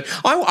costume changes.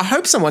 I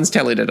hope someone's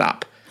tallied it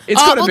up. It's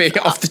got to be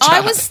off the chart.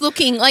 I was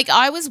looking,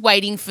 I was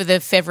waiting for the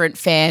Feverent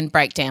fan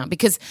breakdown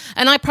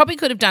and I probably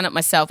could have done it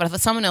myself, but I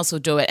thought someone else will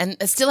do it, and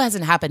it still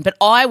hasn't happened. But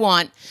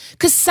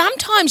because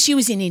sometimes she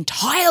was in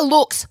entire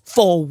looks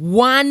for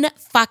one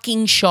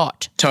fucking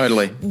shot.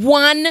 Totally.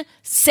 1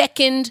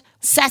 second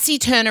sassy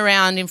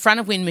turnaround in front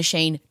of Wind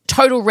Machine,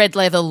 total red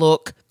leather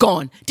look,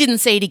 gone. Didn't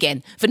see it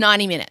again for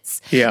 90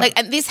 minutes. Yeah.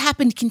 And this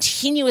happened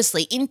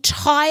continuously.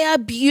 Entire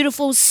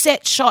beautiful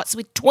set shots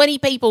with 20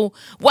 people,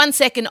 1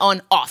 second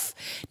on, off.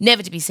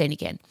 Never to be seen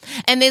again.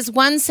 And there's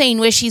one scene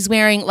where she's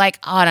wearing, like,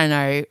 I don't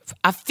know,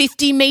 a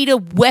 50-metre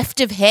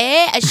weft of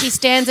hair as she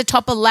stands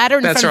atop a ladder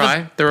in That's front right.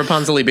 of the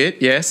Rapunzel-y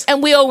bit, yes.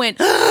 And we all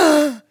went,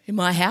 in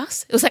my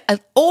house. It was like an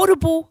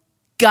audible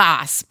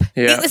gasp.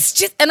 Yeah. It was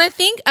just, and I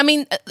think, I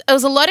mean, there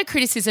was a lot of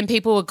criticism.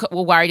 People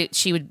were worried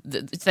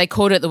they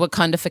called it the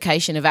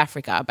Wakandification of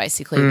Africa,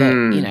 basically,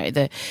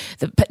 the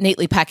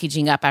neatly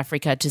packaging up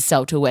Africa to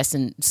sell to a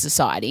Western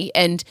society.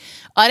 And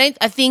I'm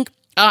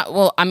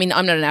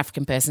not an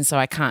African person, so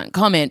I can't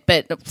comment,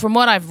 but from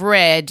what I've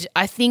read,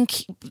 I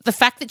think the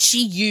fact that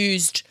she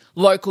used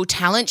local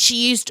talent,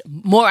 she used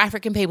more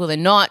African people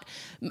than not,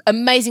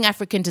 amazing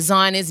African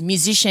designers,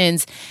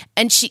 musicians,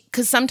 and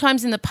because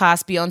sometimes in the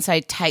past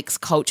Beyonce takes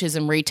cultures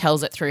and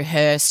retells it through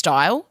her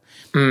style.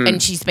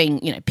 And she's been,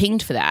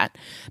 pinged for that.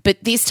 But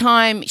this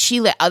time she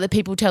let other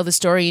people tell the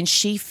story and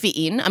she fit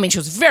in. I mean, she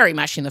was very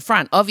much in the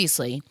front,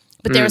 obviously.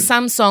 But there are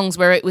some songs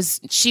where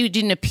she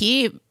didn't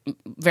appear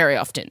very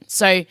often.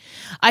 So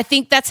I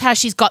think that's how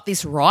she's got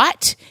this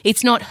right.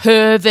 It's not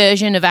her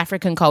version of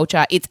African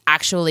culture. It's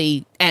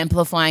actually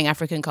amplifying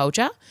African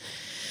culture.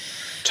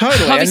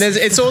 Totally. And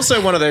it's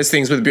also one of those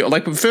things with,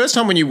 like, the first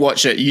time when you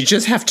watch it, you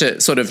just have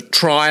to sort of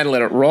try and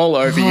let it roll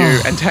over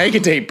you and take a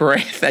deep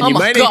breath. And you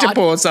may need to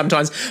pause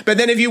sometimes. But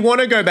then if you want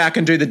to go back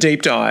and do the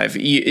deep dive,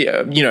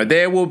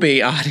 there will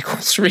be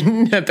articles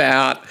written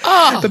about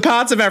the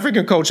parts of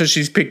African culture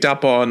she's picked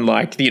up on,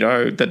 like,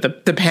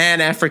 the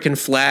Pan-African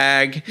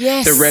flag,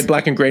 the red,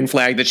 black and green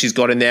flag that she's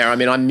got in there. I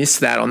mean, I missed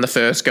that on the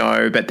first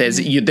go, but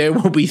there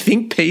will be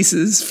think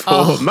pieces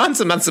for months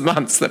and months and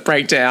months that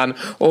break down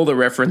all the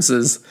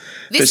references.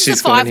 This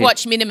is a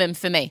 5-watch minimum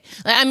for me.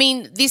 I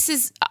mean, this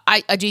is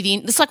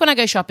it's like when I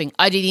go shopping.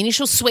 I do the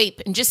initial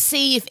sweep and just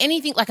see if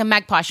anything like a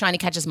magpie shiny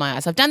catches my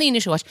eyes. I've done the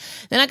initial watch.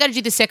 Then I got to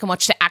do the second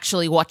watch to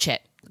actually watch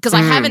it. Because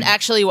I haven't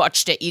actually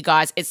watched it, you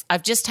guys.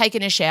 I've just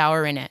taken a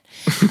shower in it.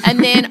 And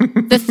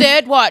then the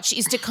third watch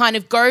is to kind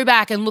of go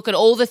back and look at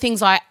all the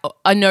things I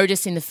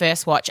noticed in the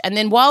first watch. And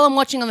then while I'm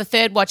watching on the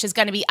third watch, there's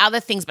going to be other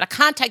things, but I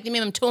can't take them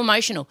in. I'm too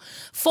emotional.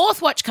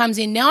 Fourth watch comes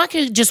in. Now I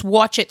can just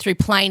watch it through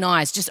plain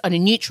eyes, just on a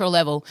neutral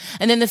level.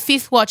 And then the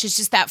fifth watch is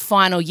just that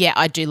final,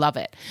 I do love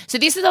it. So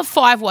this is a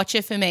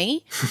 5-watcher for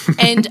me.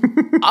 And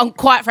I'm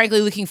quite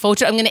frankly looking forward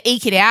to it. I'm going to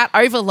eke it out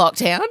over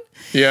lockdown.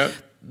 Yeah.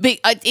 But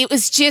it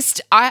was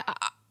just,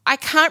 I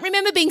can't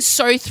remember being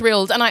so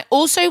thrilled. And I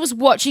also was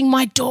watching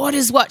my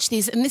daughters watch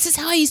this. And this is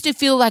how I used to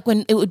feel like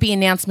when it would be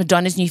announced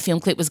Madonna's new film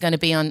clip was going to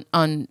be on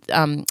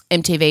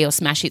MTV or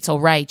Smash Hits or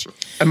Rage.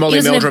 A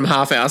Molly Meldrum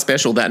half-hour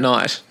special that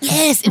night.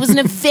 Yes, it was an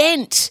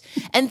event.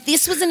 And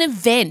this was an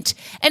event.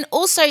 And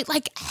also,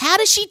 like, how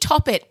does she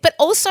top it? But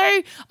also,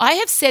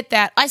 I said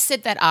that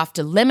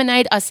after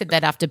Lemonade. I said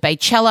that after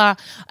Chella.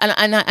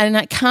 And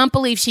I can't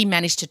believe she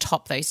managed to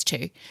top those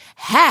two.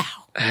 How?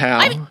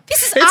 I mean,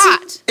 this is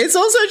art. It's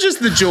also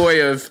just the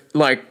joy of,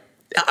 like,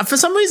 for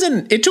some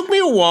reason, it took me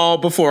a while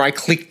before I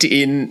clicked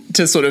in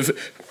to sort of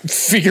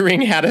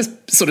figuring how to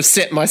sort of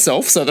set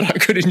myself so that I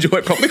could enjoy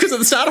it properly. Because at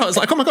the start I was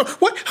like, oh my God,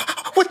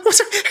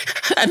 what's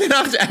and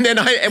then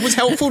it was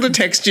helpful to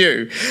text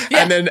you.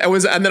 Yeah. And then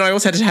I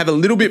also had to have a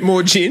little bit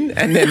more gin,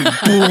 and then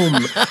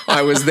boom,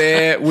 I was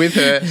there with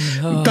her.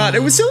 Oh. But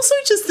it was also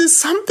just there's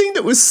something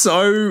that was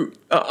so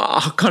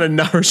kind of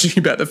nourishing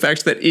about the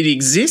fact that it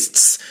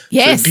exists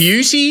for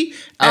beauty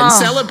and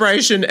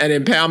celebration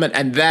and empowerment,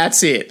 and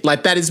that's it.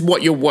 Like, that is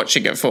what you're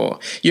watching it for.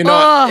 You're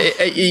not,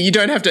 you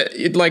don't have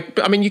to, like,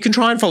 I mean, you can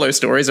try and follow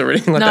stories or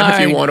anything like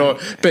that if you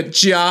want, but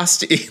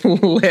just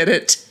let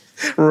it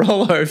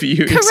roll over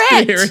you,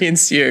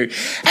 experience you.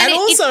 And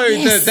also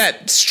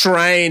that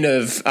strain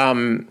of,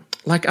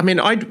 like, I mean,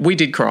 we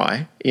did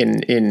cry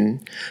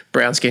in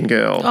Brown Skin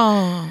Girl.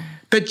 Oh.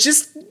 But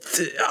just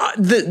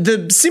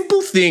the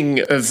simple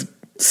thing of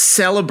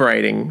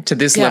celebrating to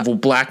this level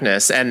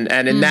blackness and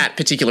in that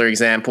particular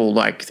example,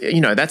 like,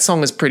 you know, that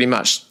song is pretty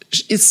much,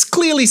 it's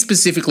clearly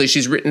specifically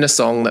she's written a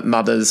song that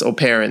mothers or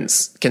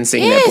parents can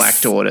sing their black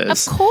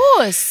daughters. Of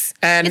course.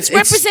 And it's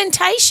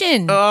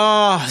representation.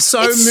 Oh,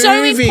 so it's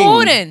moving. So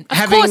important.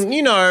 Having,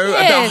 you know,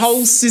 the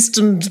whole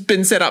system's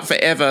been set up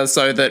forever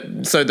so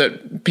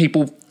that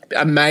people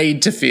are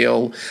made to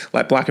feel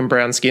like black and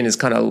brown skin is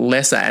kind of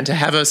lesser, and to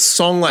have a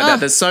song like that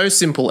that's so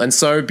simple and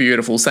so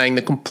beautiful, saying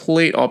the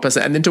complete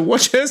opposite, and then to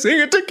watch her sing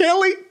it to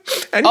Kelly,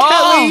 and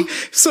Kelly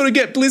sort of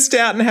get blissed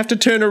out and have to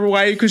turn her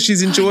away because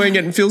she's enjoying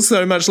it and feels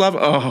so much love.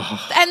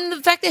 And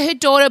the fact that her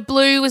daughter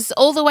Blue was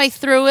all the way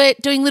through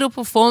it, doing little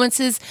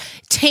performances.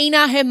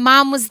 Tina, her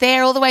mum, was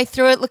there all the way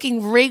through it,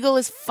 looking regal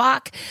as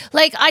fuck.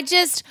 Like,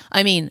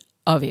 I mean,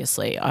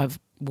 obviously,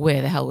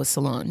 where the hell was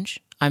Solange?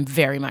 I'm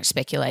very much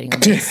speculating on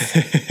this.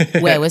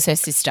 Where was her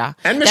sister?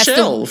 And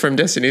Michelle from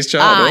Destiny's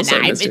Child also.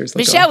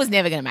 Michelle was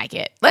never going to make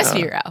it. Let's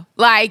be real.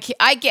 Like,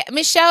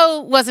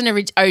 Michelle wasn't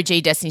an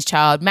OG Destiny's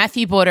Child.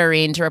 Matthew brought her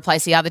in to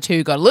replace the other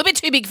two, got a little bit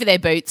too big for their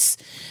boots.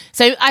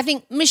 So I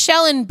think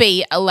Michelle and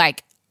B are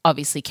like,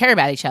 obviously care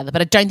about each other,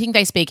 but I don't think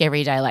they speak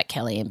every day like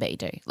Kelly and B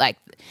do. Like,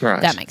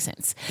 that makes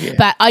sense. Yeah.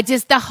 But I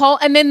just,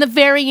 and then the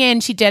very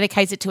end, she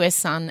dedicates it to her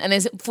son, and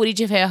there's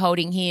footage of her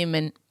holding him.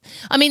 And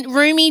I mean,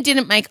 Rumi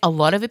didn't make a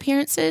lot of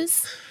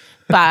appearances,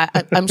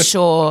 but I'm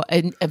sure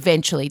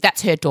eventually,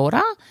 that's her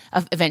daughter,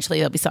 eventually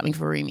there'll be something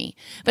for Rumi.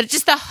 But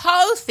just the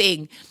whole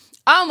thing,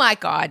 oh my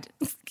God,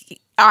 10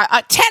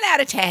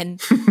 out of 10.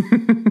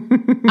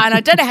 And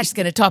I don't know how she's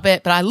going to top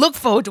it, but I look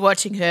forward to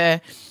watching her.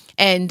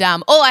 And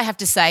all I have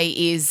to say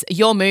is,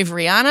 your move,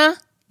 Rihanna,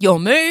 your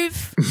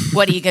move.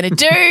 What are you going to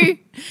do?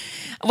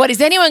 What is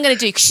anyone going to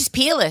do? Because she's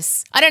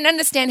peerless. I don't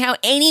understand how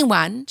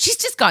she's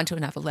just gone to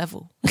another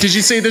level. Did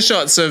you see the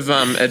shots of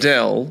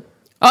Adele?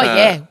 Oh,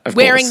 yeah,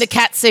 wearing the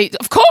cat suit.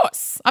 Of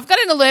course. I've got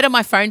an alert on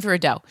my phone for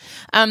Adele.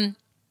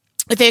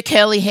 With her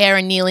curly hair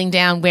and kneeling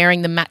down,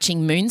 wearing the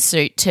matching moon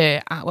suit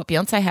to what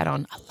Beyonce had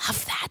on. I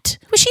love that.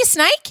 Was she a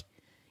snake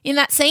in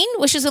that scene?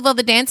 Was she with all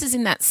the dancers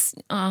in that?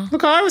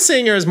 Look, I was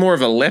seeing her as more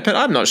of a leopard.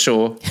 I'm not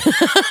sure.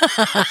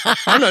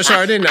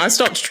 I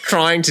stopped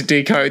trying to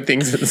decode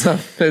things at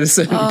a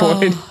certain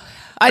point.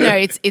 I know,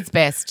 it's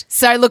best.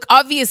 So, look,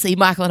 obviously,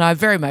 Michael and I are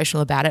very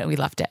emotional about it, and we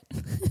loved it.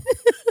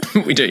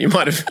 We do. You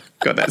might have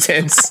got that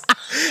sense.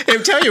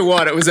 I'll tell you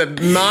what, it was a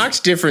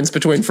marked difference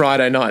between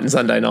Friday night and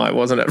Sunday night,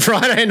 wasn't it?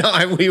 Friday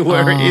night, we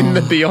were in the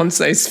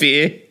Beyonce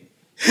sphere.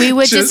 We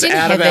were just in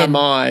out heaven. of our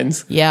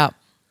minds. Yeah.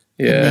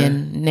 Yeah.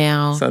 And then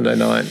now Sunday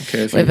night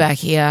curfew. We're back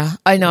here.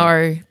 I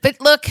know. But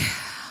look,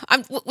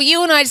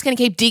 you and I are just going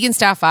to keep digging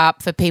stuff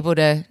up for people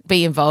to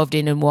be involved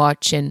in and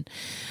watch. And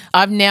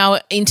I'm now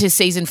into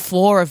season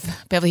 4 of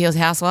Beverly Hills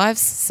Housewives.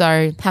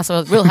 So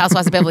Real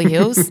Housewives of Beverly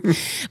Hills.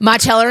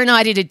 Marcella and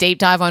I did a deep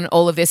dive on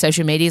all of their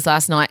social medias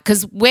last night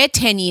because we're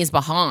 10 years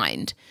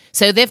behind.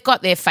 So they've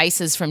got their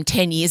faces from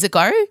 10 years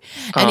ago.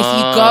 And if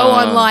you go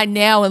online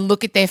now and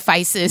look at their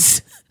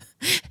faces...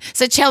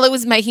 So Chella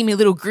was making me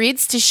little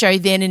grids to show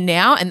then and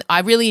now, and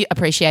I really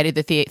appreciated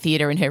the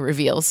theatre and her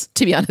reveals,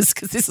 to be honest,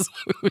 because this is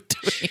what we were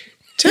doing.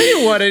 Tell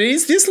you what it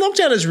is, this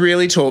lockdown has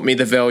really taught me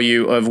the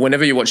value of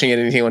whenever you're watching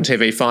anything on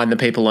TV, find the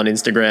people on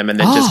Instagram and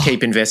then just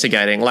keep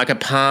investigating. Like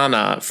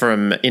Aparna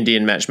from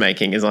Indian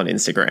Matchmaking is on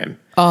Instagram.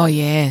 Oh,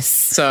 yes.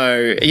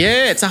 So,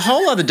 yeah, it's a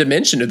whole other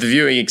dimension of the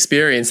viewing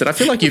experience that I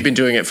feel like you've been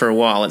doing it for a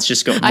while. It's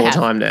just got more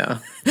time now.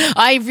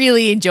 I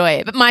really enjoy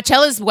it. But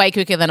Marcella's way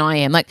quicker than I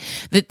am. Like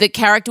the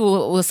character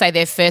will say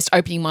their first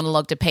opening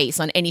monologue to piece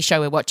on any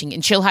show we're watching,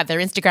 and she'll have their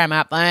Instagram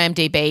up,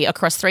 IMDb,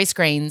 across 3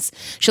 screens.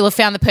 She'll have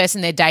found the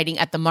person they're dating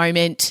at the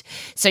moment.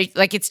 So,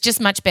 like, it's just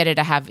much better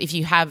to have, if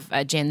you have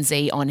a Gen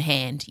Z on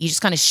hand, you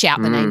just kind of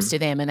shout the names to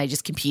them and they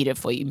just compute it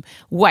for you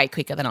way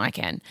quicker than I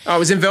can. I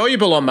was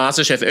invaluable on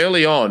MasterChef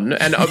early on.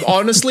 And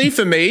honestly,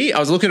 for me, I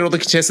was looking at all the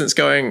contestants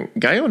going,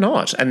 gay or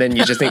not? And then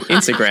you just think,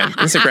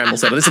 Instagram will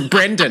settle. This is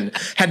Brendan.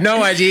 Had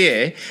no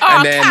idea.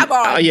 And then, come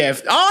on. Yeah.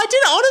 I did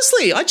it,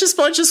 honestly. I just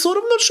thought,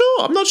 I'm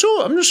not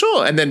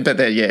sure. And then,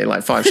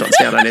 like 5 shots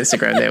down on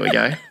Instagram, there we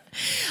go.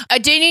 I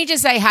do need to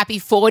say happy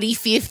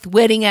 45th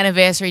wedding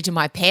anniversary to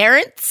my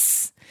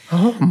parents.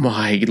 Oh,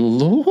 my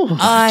Lord.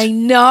 I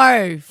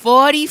know.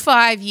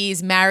 45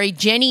 years married,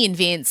 Jenny and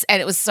Vince,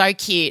 and it was so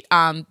cute.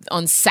 On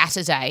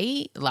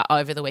Saturday, like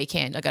over the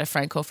weekend, I got a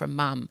phone call from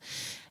Mum,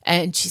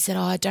 and she said,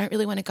 I don't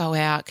really want to go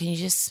out. Can you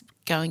just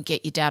go and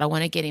get your dad? I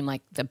want to get him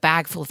like the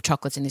bag full of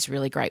chocolates and this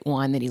really great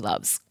wine that he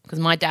loves, because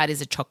my dad is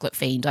a chocolate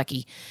fiend. Like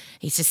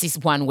he's just this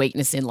one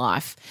weakness in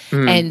life.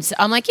 And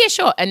I'm like, yeah,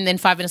 sure. And then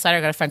 5 minutes later,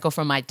 I got a phone call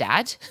from my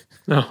dad.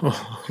 I'm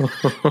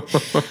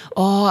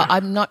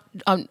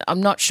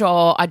not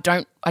sure. I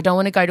don't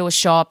want to go to a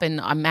shop,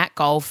 and I'm at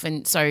golf,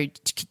 and so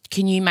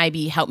can you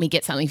maybe help me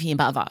get something for your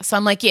mother? So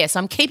I'm like, yes,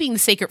 I'm keeping the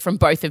secret from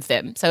both of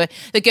them. So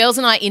the girls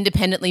and I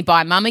independently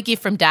buy Mum a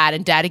gift from Dad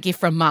and Dad a gift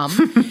from Mum.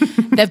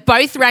 They've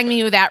both rang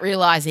me without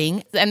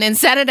realising. And then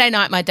Saturday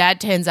night, my dad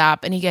turns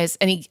up and he goes,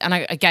 and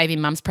I gave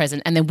him Mum's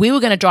present. And then we were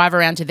going to drive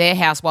around to their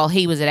house while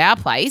he was at our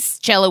place.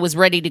 Chella was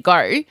ready to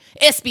go,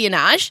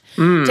 espionage,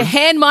 to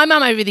hand my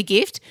mum over the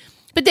gift.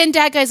 But then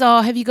Dad goes, oh,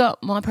 have you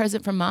got my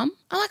present from Mum?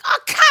 I'm like, oh,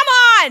 come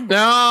on.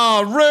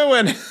 Oh,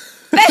 ruin.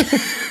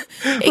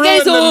 He ruin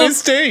goes, the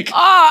mystique.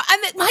 Oh,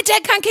 and my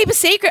dad can't keep a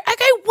secret. I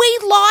go, we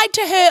lied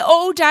to her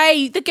all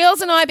day. The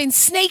girls and I have been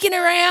sneaking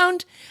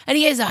around. And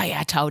he goes, oh, yeah,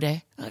 I told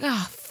her. I'm like,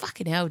 oh,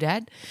 fucking hell,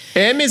 Dad.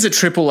 Em is a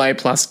AAA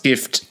plus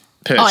gift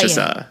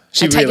purchaser. Oh, yeah.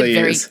 She really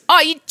is.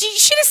 Oh, you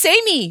should have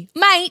seen me.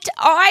 Mate,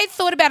 I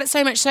thought about it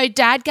so much. So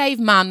Dad gave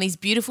Mum these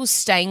beautiful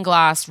stained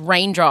glass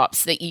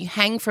raindrops that you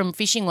hang from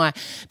fishing wire,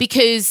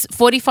 because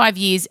 45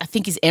 years, I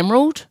think, is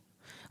emerald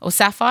or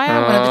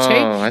sapphire, one of the two.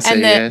 I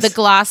see, and the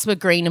glass were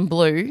green and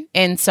blue.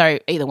 And so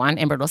either one,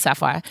 emerald or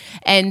sapphire.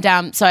 And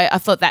so I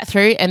thought that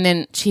through. And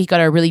then she got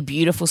a really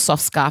beautiful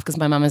soft scarf, because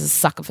my mum is a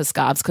sucker for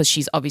scarves, because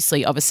she's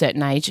obviously of a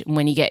certain age. And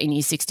when you get in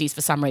your 60s, for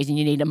some reason,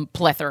 you need a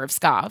plethora of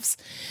scarves.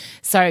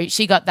 So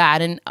she got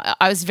that. And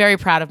I was very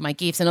proud of my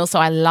gifts. And also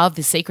I love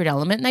the secret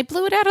element. And they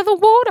blew it out of the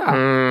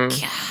water.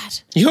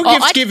 God. Your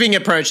gift-giving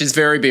approach is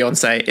very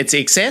Beyonce. It's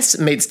excess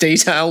meets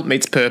detail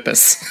meets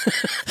purpose.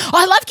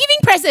 I love giving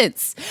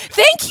presents.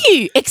 Thank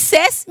you.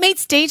 Excess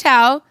meets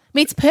detail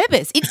meets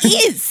purpose. It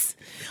is.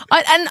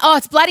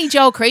 It's bloody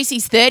Joel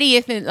Creasy's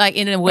 30th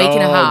in a week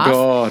and a half.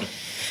 Oh, God.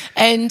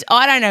 And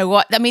I don't know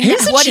what. I mean,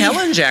 here's a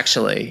challenge,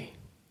 actually.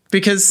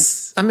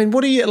 Because, I mean,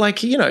 what do you,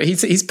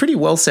 he's pretty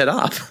well set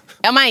up.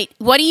 Mate,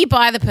 what do you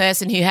buy the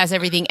person who has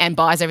everything and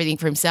buys everything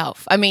for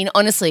himself? I mean,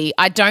 honestly,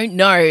 I don't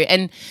know.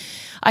 And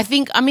I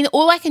think,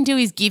 all I can do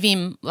is give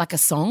him like a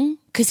song,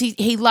 because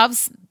he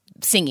loves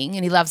singing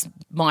and he loves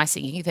my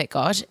singing, thank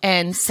God.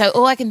 And so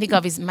all I can think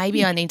of is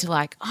maybe I need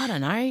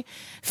to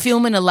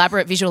film an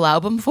elaborate visual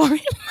album for him.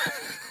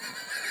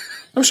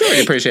 I'm sure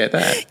he'd appreciate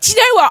that. Do you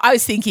know what I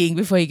was thinking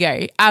before you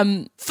go?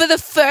 For the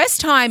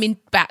first time in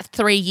about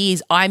 3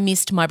 years, I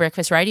missed my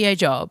breakfast radio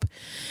job,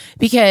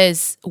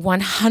 because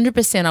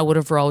 100% I would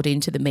have rolled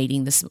into the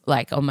meeting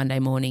on Monday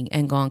morning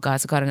and gone,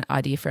 guys, I've got an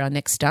idea for our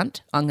next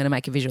stunt. I'm going to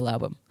make a visual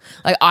album.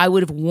 I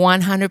would have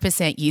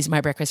 100% used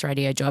my breakfast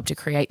radio job to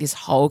create this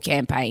whole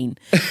campaign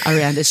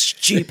around a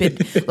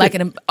stupid,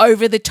 an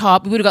over the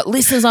top. We would have got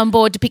listeners on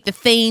board to pick the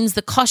themes,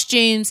 the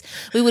costumes.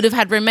 We would have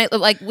had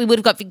we would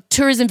have got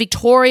Tourism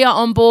Victoria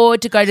on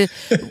board to go to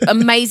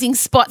amazing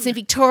spots in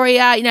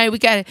Victoria.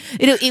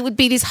 It would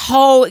be this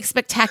whole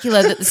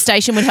spectacular that the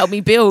station would help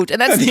me build.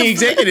 And that's the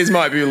executives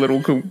might be a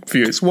little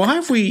confused. Why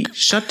have we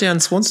shut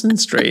down Swanston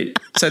Street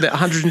so that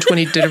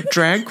 120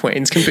 drag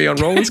queens can be on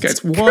roller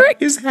skates?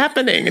 What is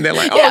happening? And they're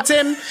like, it's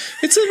a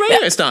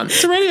radio stunt.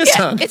 It's a radio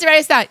stunt. It's a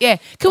radio stunt, yeah.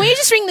 Can we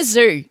just ring the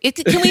zoo?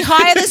 Can we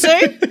hire the zoo?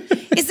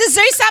 Is the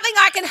zoo something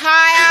I can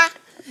hire?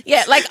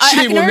 Yeah,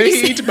 she will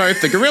need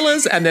both the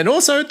gorillas and then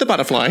also the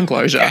butterfly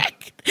enclosure.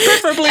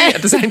 Preferably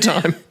at the same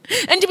time.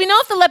 And do we know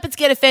if the leopards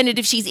get offended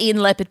if she's in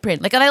leopard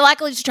print? Are they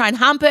likely to try and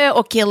hump her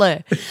or kill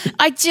her?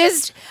 I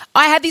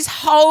had this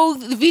whole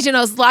vision. I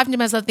was laughing to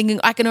myself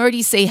thinking, I can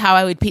already see how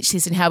I would pitch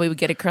this and how we would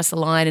get across the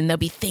line, and there'll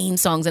be theme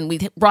songs and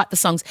we'd write the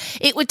songs.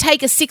 It would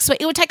take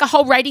it would take a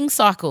whole rating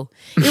cycle.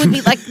 It would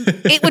be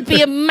it would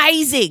be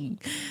amazing.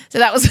 So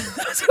that was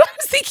what I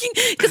was thinking,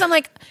 because I'm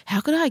like, how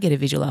could I get a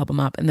visual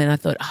album up? And then I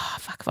thought,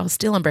 if I was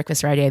still on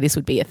breakfast radio, this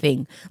would be a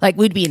thing.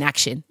 We'd be in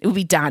action. It would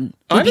be done.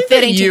 I think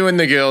that you and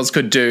the girls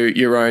could do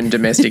your own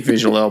domestic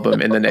visual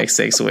album in the next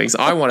 6 weeks.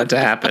 I want it to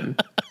happen.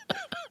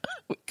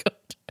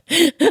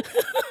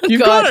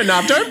 You've got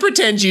enough. Don't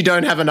pretend you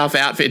don't have enough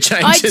outfit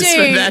changes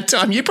for that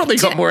time. You probably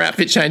got more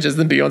outfit changes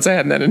than Beyonce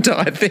had in that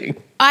entire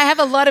thing. I have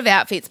a lot of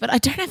outfits, but I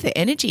don't have the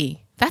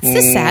energy. That's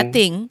the sad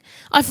thing.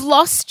 I've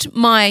lost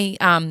my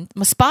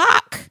my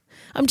spark.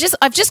 I've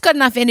just got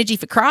enough energy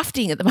for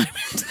crafting at the moment.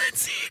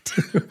 That's it.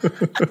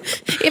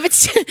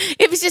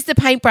 if it's just a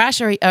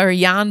paintbrush or a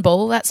yarn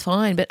ball, that's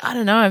fine. But I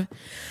don't know. I've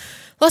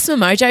lost my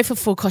mojo for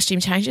full costume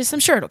changes. I'm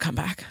sure it'll come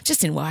back,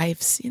 just in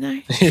waves,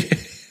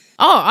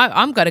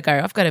 I've got to go.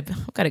 I've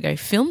got to go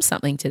film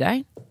something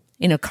today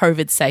in a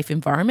COVID-safe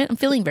environment. I'm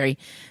feeling very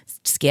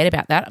scared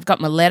about that. I've got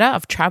my letter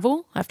of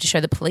travel. I have to show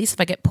the police if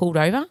I get pulled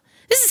over.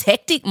 This is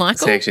hectic,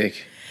 Michael. It's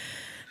hectic.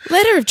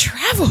 Letter of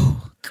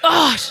travel.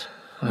 God.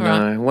 I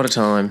know. What a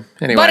time.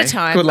 Anyway. What a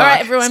time. Good luck. All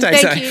right, everyone.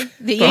 Stay Thank safe.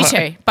 you. You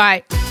too.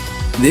 Bye.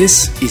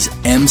 This is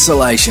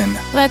Emsolation.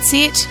 Well, that's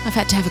it. I've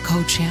had to have a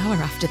cold shower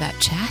after that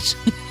chat.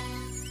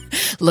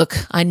 Look,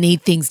 I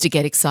need things to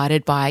get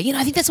excited by.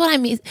 I think that's what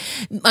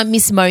I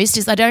miss most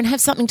is I don't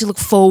have something to look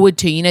forward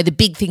to. The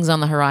big things on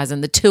the horizon,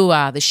 the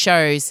tour, the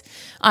shows.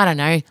 I don't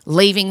know,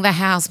 leaving the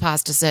house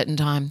past a certain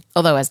time.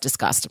 Although, as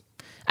discussed,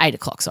 8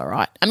 o'clock's all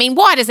right. I mean,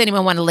 why does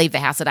anyone want to leave the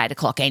house at 8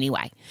 o'clock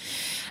anyway?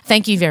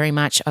 Thank you very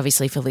much,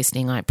 obviously, for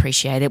listening. I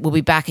appreciate it. We'll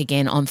be back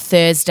again on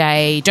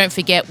Thursday. Don't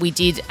forget, we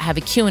did have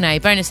a Q&A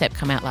bonus ep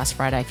come out last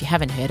Friday. If you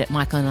haven't heard it,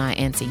 Michael and I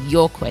answer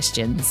your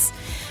questions.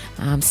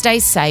 Stay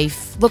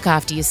safe. Look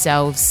after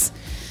yourselves.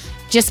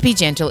 Just be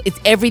gentle.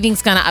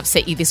 Everything's going to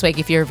upset you this week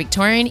if you're a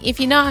Victorian. If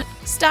you're not,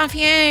 stuff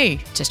you.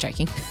 Just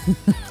joking.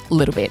 A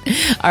little bit.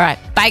 All right.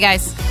 Bye,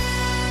 guys.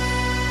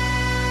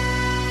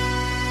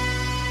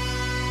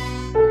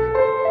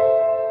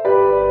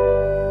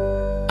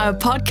 A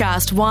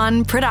Podcast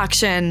One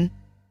production.